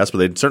her, I guess, but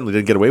they certainly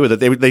didn't get away with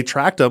it. They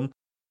tracked them.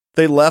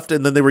 They left,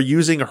 and then they were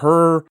using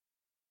her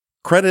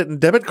credit and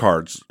debit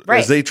cards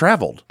as they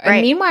traveled. Right.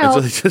 And meanwhile, and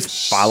so they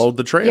just followed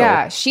the trail.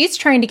 Yeah, she's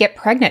trying to get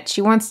pregnant.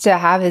 She wants to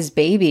have his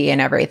baby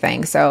and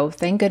everything. So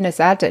thank goodness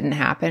that didn't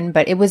happen.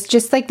 But it was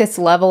just this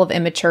level of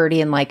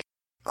immaturity, and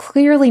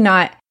clearly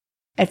not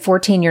at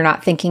 14, you're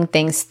not thinking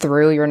things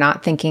through. You're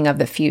not thinking of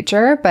the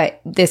future.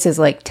 But this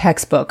is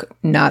textbook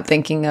not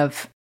thinking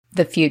of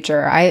the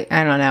future. I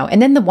don't know.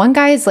 And then the one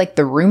guy is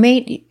the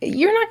roommate.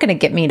 You're not going to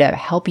get me to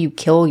help you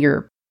kill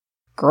your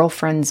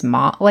girlfriend's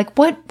mom.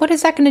 What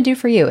is that going to do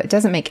for you? It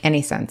doesn't make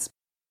any sense.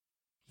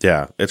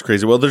 Yeah, it's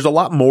crazy. Well, there's a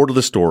lot more to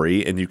the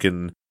story, and you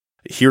can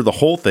hear the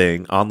whole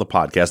thing on the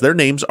podcast. Their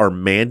names are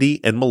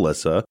Mandy and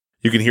Melissa.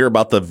 You can hear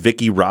about the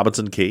Vicki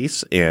Robinson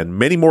case and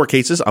many more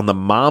cases on the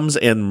Moms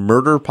and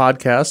Murder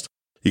podcast.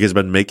 You guys have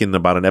been making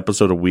about an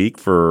episode a week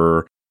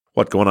for,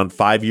 going on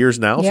 5 years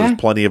now? Yeah. So there's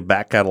plenty of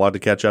back catalog to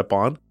catch up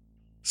on.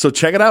 So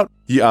check it out.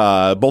 Check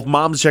out both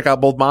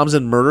Moms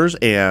and Murders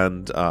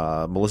and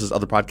Melissa's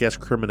other podcast,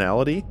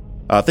 Criminality.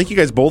 Thank you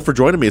guys both for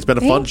joining me. It's been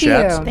a fun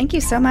chat. Thank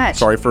you so much.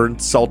 Sorry for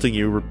insulting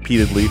you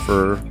repeatedly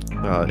for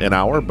an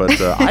hour,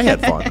 but I had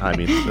fun. I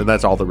mean, and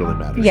that's all that really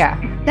matters. Yeah.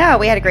 No,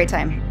 we had a great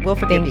time. We'll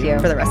forgive you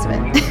for the rest of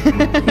it.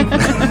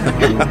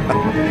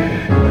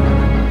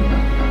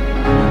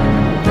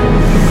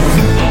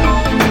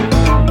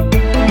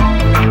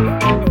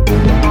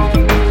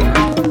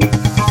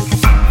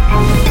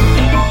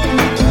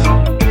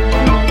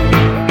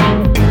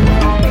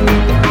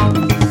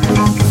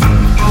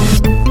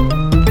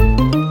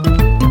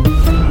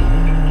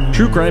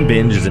 True Crime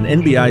Binge is an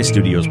NBI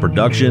Studios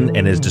production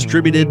and is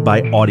distributed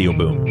by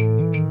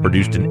Audioboom.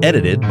 Produced and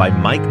edited by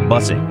Mike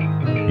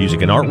Bussing.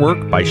 Music and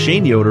artwork by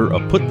Shane Yoder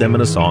of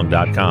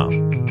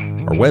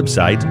PutThemInASong.com. Our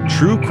website,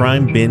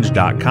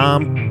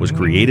 truecrimebinge.com, was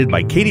created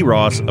by Katie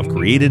Ross of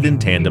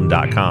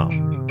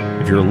createdintandem.com.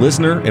 If you're a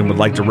listener and would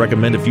like to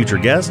recommend a future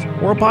guest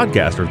or a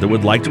podcaster that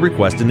would like to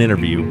request an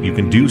interview, you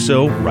can do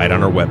so right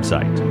on our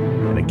website.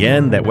 And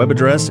again, that web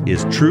address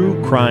is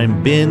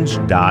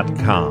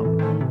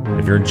truecrimebinge.com.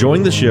 If you're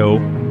enjoying the show,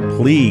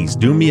 please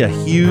do me a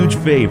huge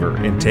favor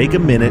and take a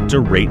minute to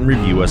rate and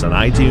review us on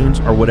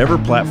iTunes or whatever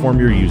platform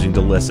you're using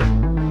to listen.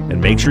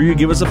 And make sure you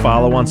give us a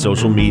follow on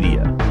social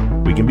media.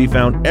 We can be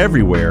found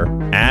everywhere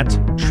at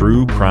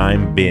True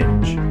Crime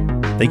Binge.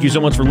 Thank you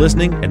so much for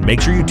listening, and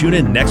make sure you tune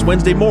in next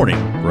Wednesday morning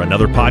for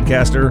another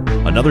podcaster,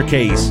 another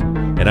case,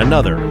 and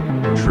another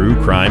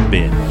True Crime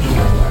Binge.